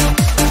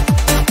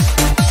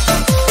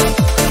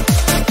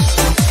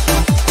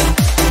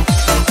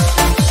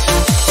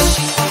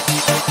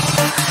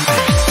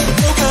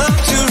 Woke up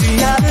to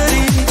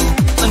reality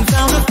and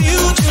found a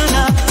future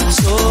not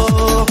so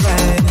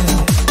bright.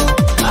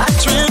 I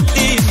dreamt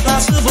the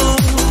impossible,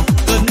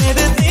 but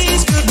maybe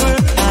things could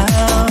work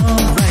out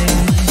right.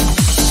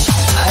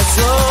 I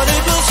thought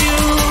it was you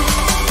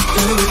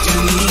who would do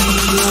me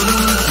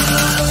wrong.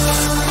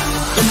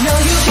 But now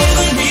you're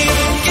giving me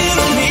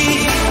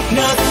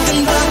nothing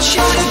but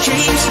shattered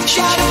dreams,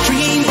 shattered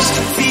dreams.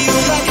 Feel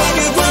like I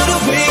could run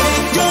away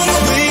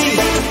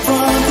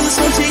from this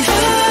empty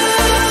heart.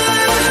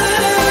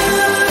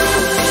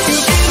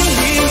 You're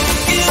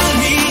giving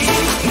me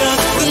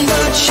nothing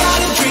but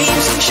shattered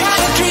dreams,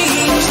 shattered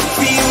dreams.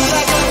 Feel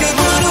like I could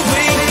run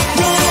away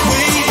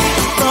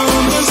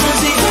from this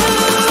empty heart.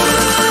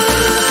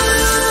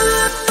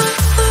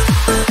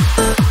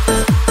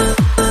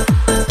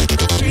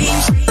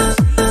 Dreams.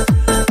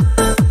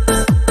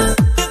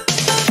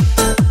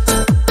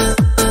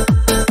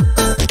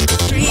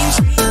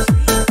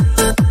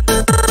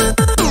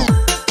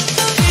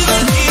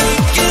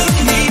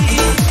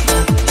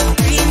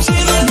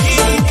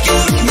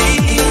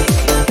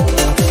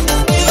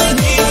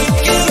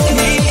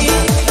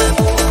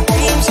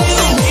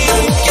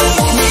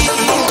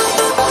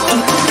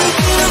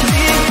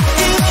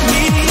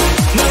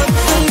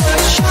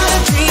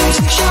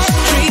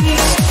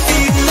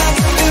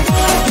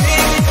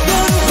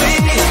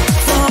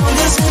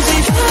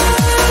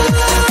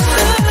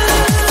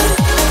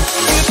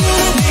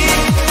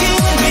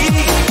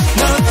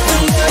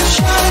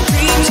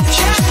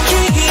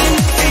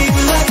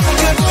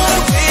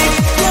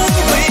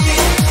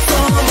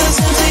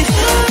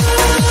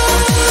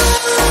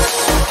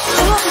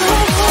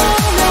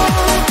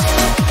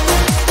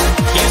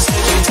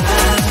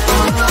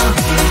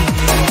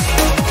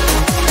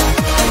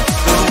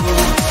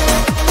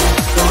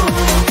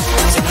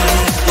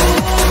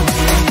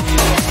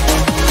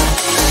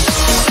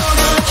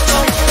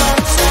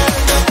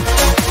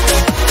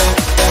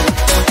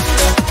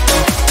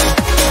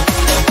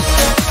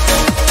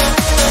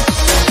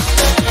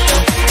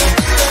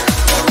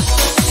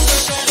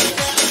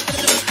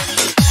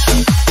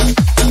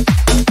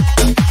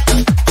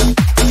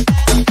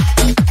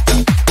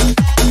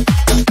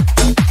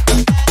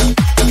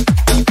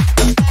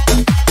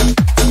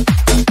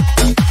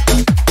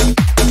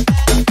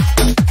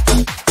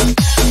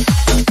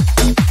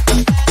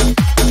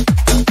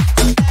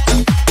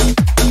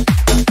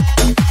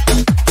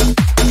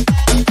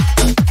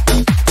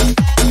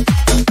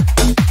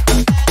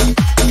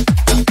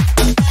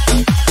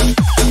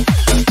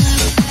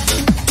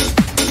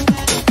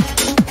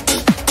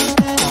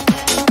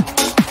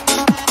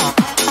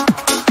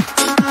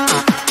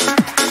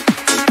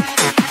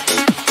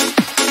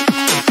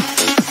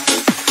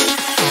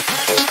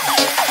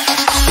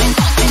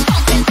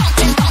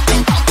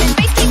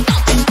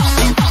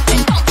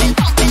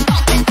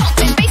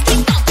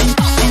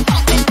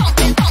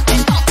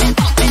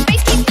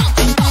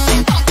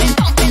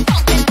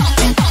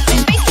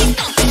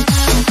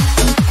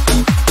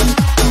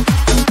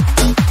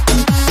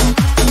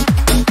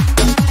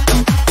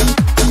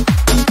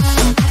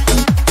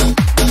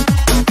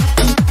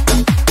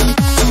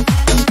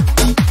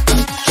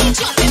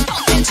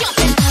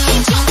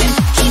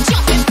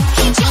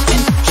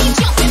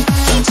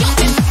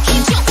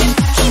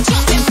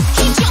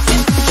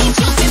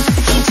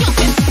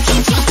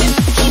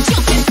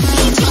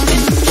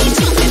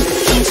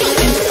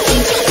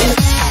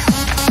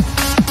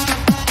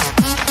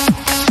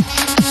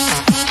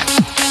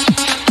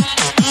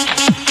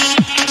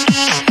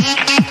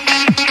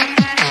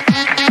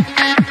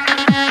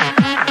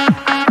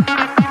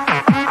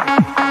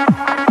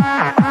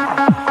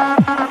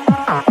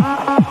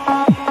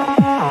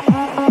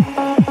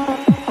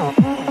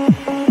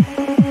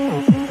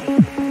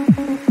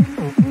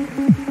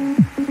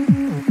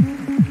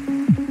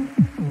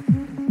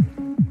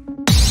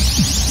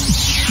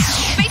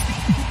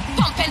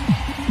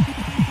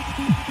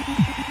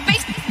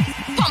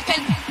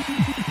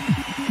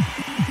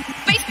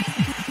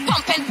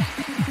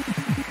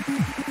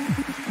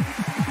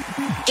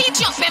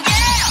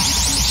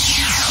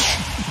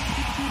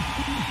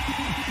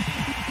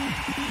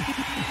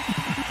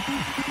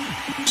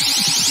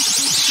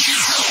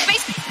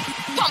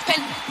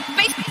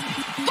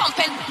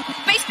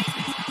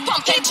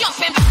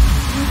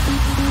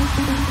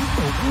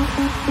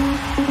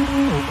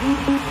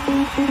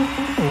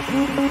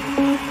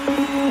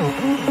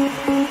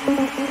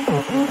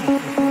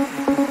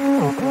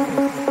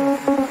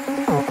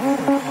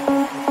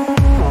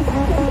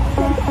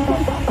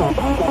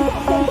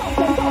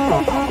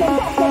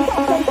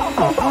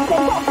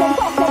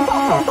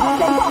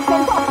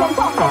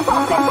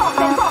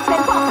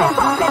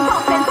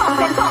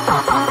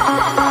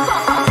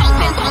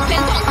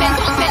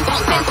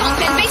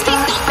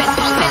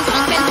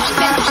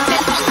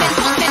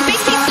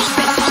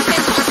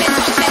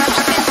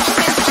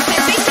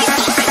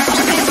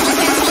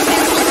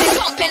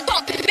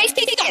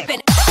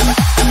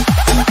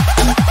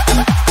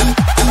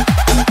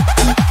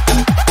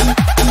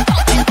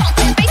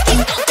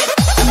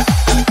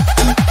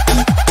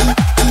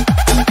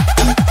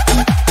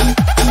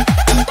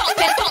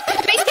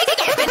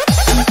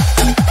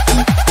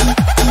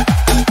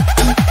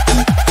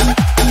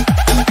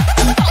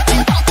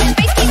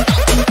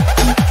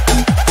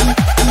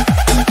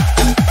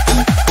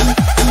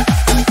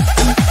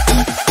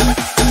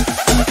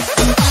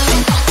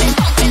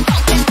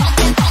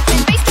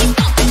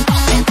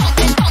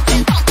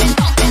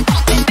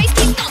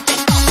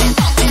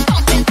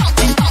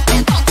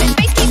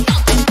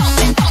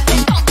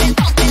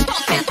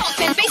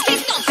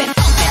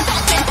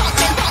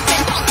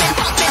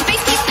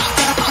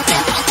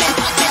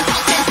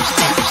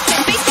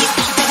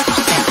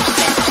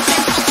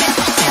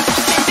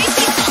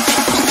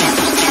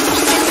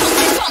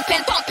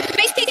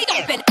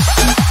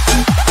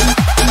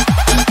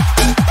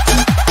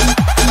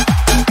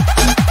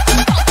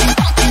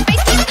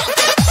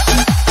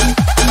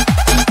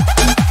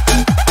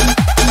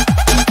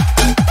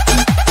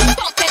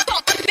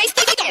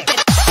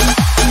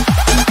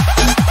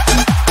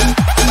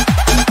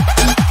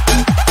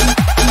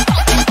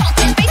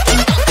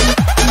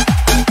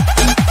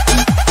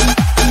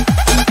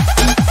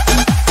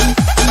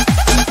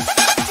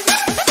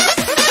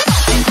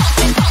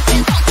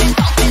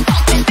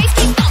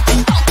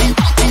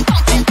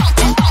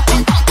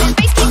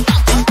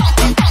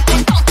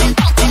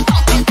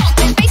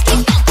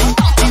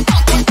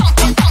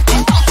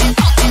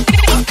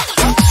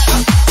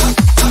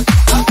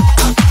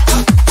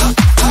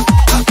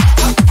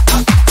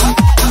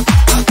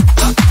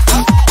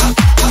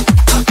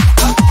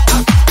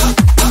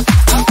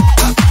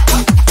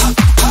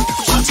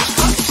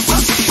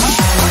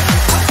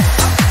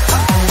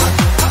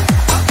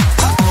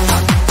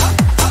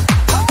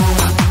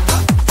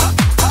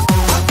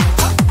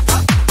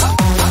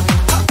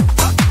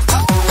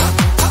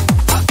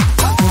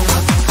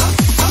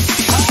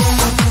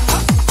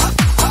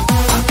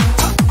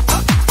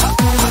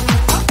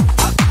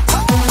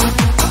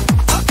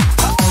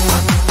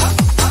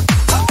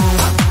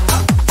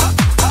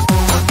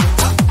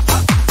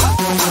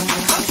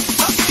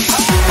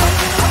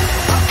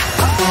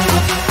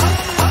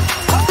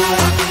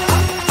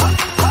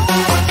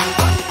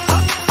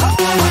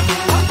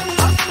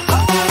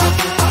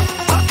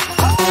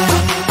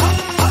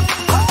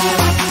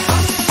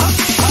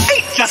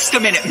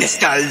 minute,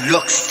 mister.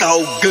 Looks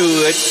so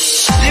good.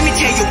 Let me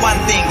tell you one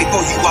thing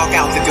before you walk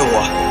out the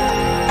door.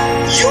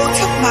 You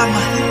took my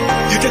money.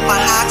 You took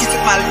my heart, you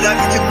took my love,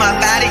 you took my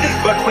body.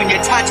 But when you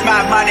touch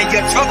my money,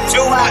 you took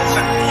too much.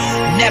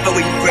 Never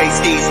will you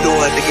grace these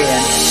doors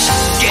again.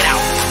 Get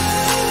out.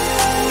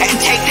 And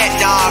take that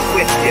dog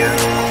with you.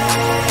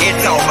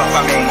 It's over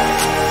for me.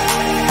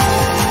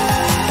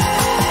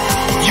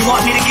 You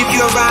want me to give you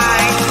a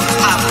ride?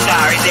 I'm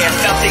sorry, there's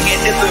something in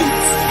the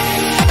boots.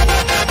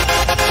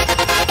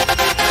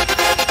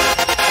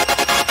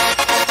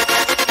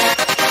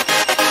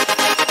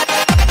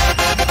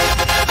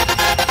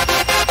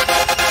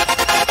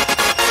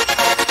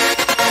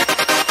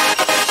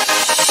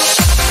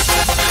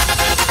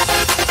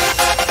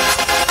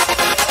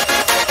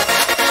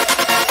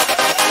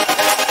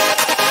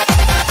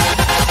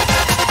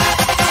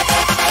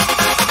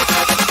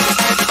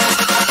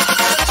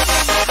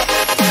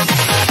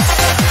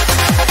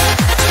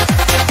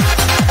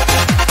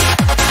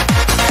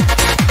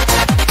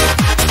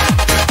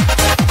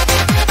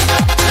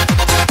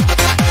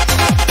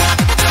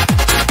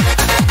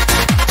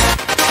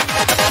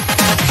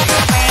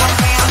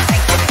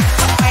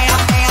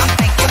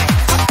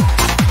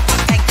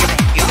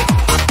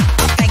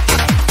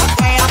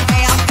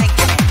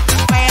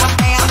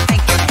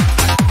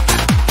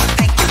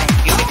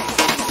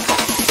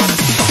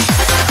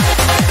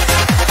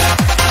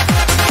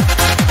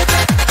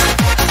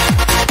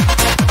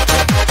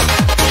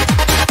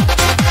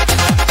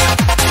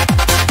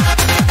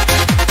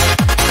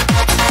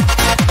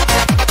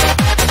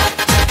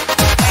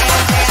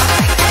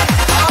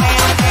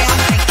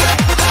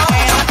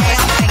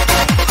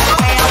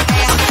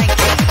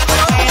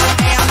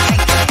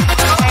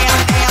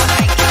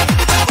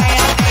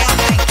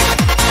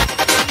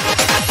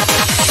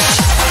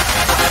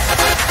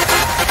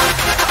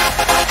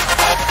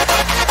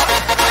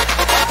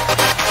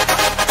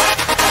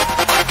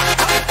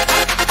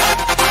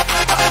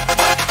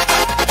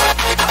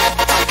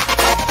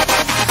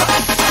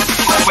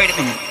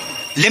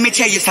 Let me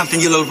tell you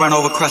something, you little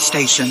run-over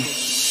crustacean.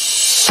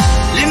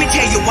 Let me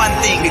tell you one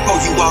thing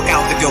before you walk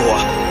out the door.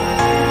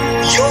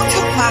 You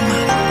took my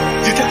money.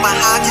 You took my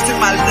heart, you took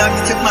my love,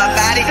 you took my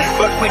body.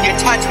 But when you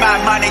touch my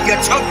money, you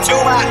took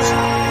too much.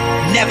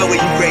 Never will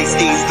you grace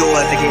these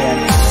doors again.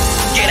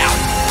 Get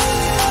out.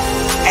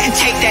 And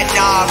take that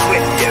dog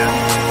with you.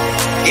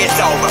 It's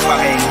over for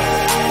me.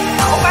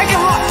 Oh my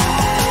God.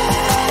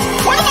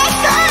 What am I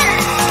saying?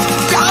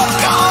 Don't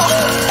go.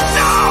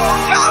 No,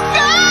 come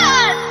back.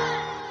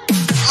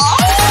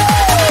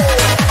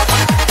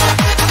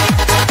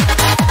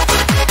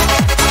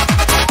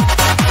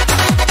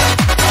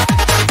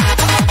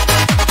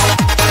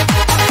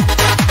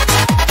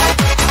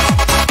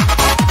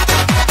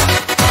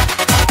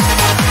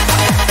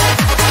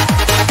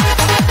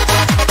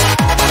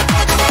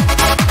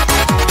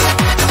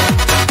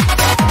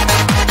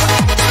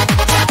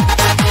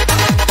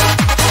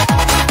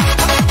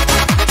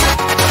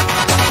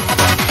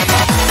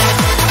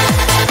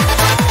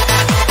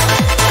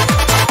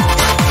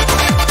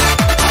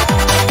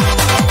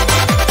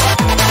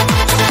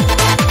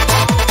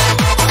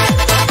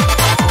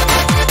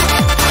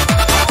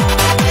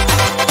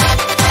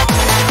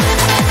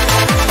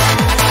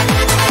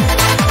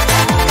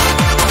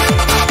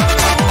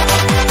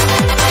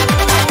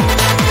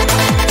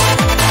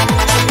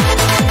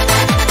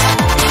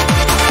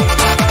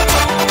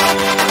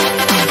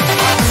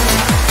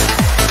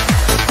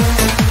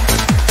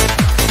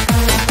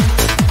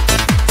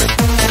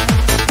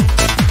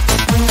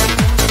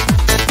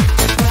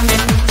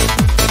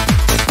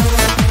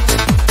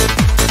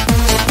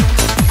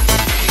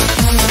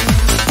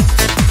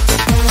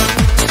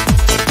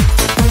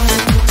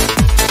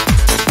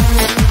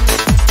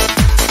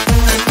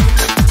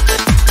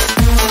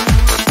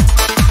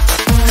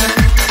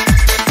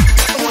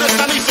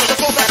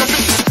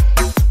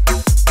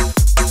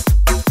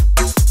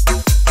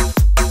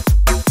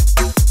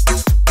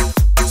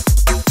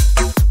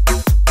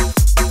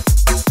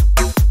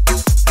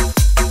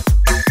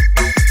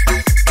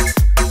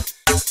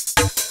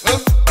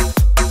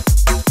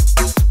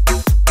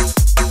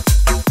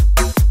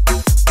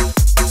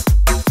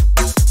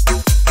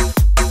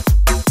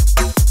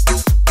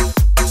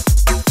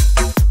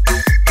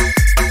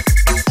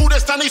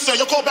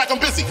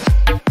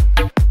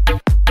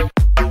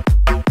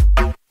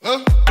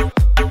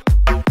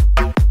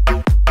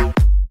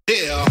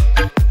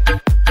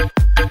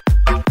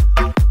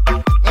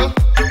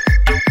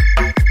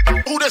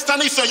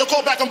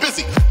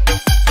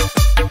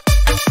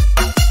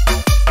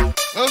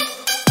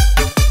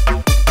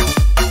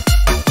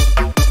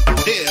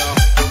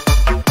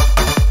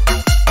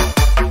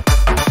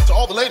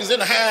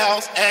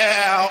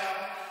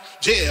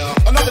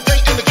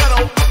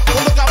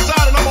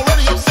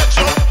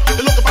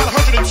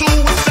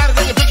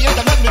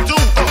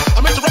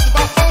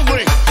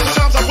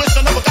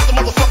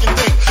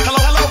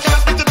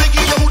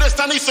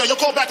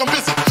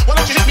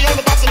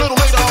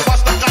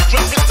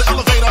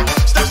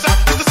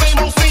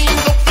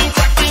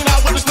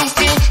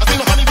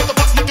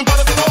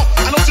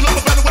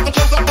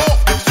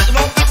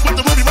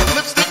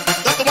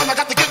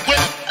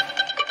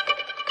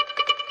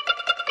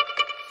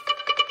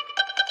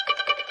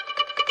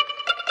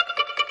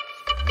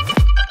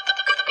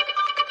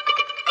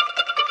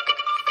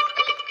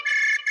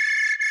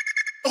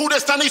 Who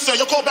this Tanisha?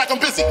 Your call back, I'm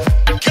busy.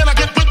 Can I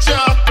get with ya?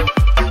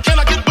 Can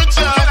I get with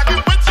ya? Can I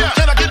get with ya?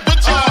 Can I get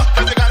with ya?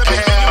 Cause they got a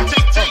big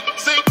B-U-T-T.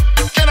 See?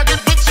 Can I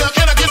get with ya?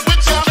 Can I get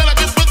with ya? Can I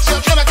get with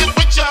ya? Can I get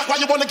with ya? Why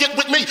you wanna get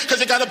with me? Cause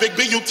you got a big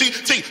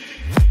B-U-T-T.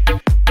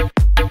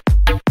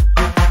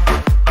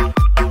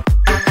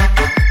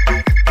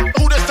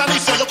 Who this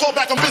Tanisha? Your call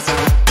back, I'm busy.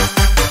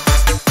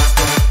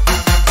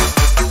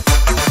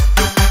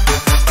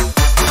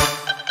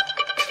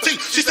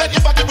 She said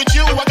if I get with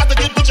you, I got to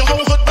get with your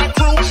whole hood rap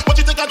crew. What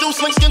you think I do?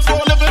 Sling skins for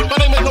a living? My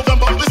name ain't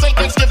November. This ain't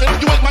Thanksgiving.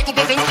 You ain't Michael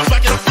Bivin.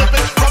 Smack it and flip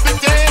it. Rub it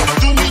down.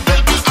 Do me,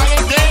 baby. I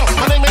am down.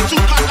 My name ain't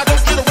Tupac. I don't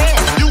get around.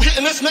 You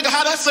hitting this nigga?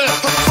 How that sound?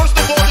 First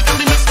of all, it can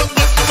be mixed up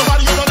with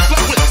somebody you done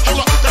slept with.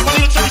 Hold up, that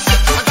money to cherry shit.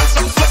 I got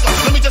something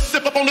slicker. Let me just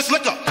sip up on this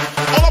liquor.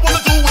 All I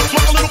wanna do is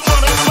smoke a little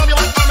chronic, slam you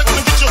like Onyx,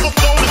 and get you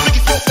hooked on this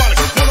Biggie 4-phonic.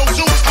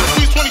 102, how to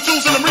squeeze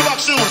 22s in them Reebok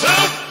shoes.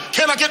 Huh?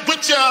 Can I get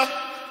with ya?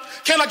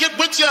 Can I get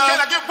with ya? Can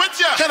I get with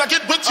ya? Can I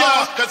get with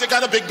ya? Cause it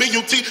got a big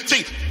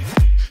B-U-T-T.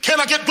 Can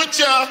I get with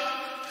ya?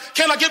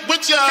 Can I get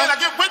with ya? Can I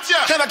get with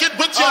ya? Can I get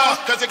with ya?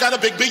 Cause it got a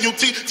big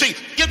B-U-T-T.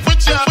 Get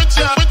with ya, with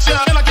ya, with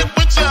ya. Can I get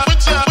with ya,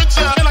 with ya, with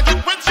ya? Can I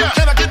get with ya?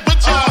 Can I get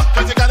with ya?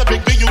 Cause it got a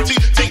big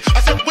B-U-T-T. I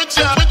said with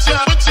ya, with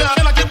ya, with ya.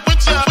 Can I get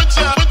with ya, with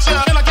ya, with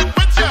ya? Can I get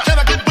with ya? Can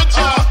I get with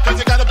ya? Cause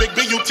it got a big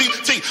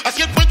B-U-T-T. I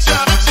said with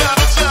ya, with ya,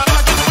 with ya. Can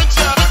I get with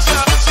ya,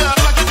 with ya, with ya?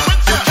 Can I get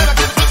with ya? Can I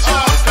get with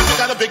ya? Cause it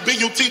got a big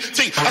B-U-T-T.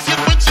 I said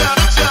with ya,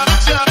 with ya,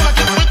 with ya. Can I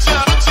get with ya,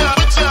 with ya,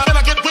 with ya? Can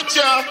I get with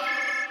ya?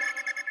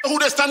 Who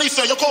this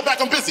Tanisha? Your call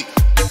back, I'm busy.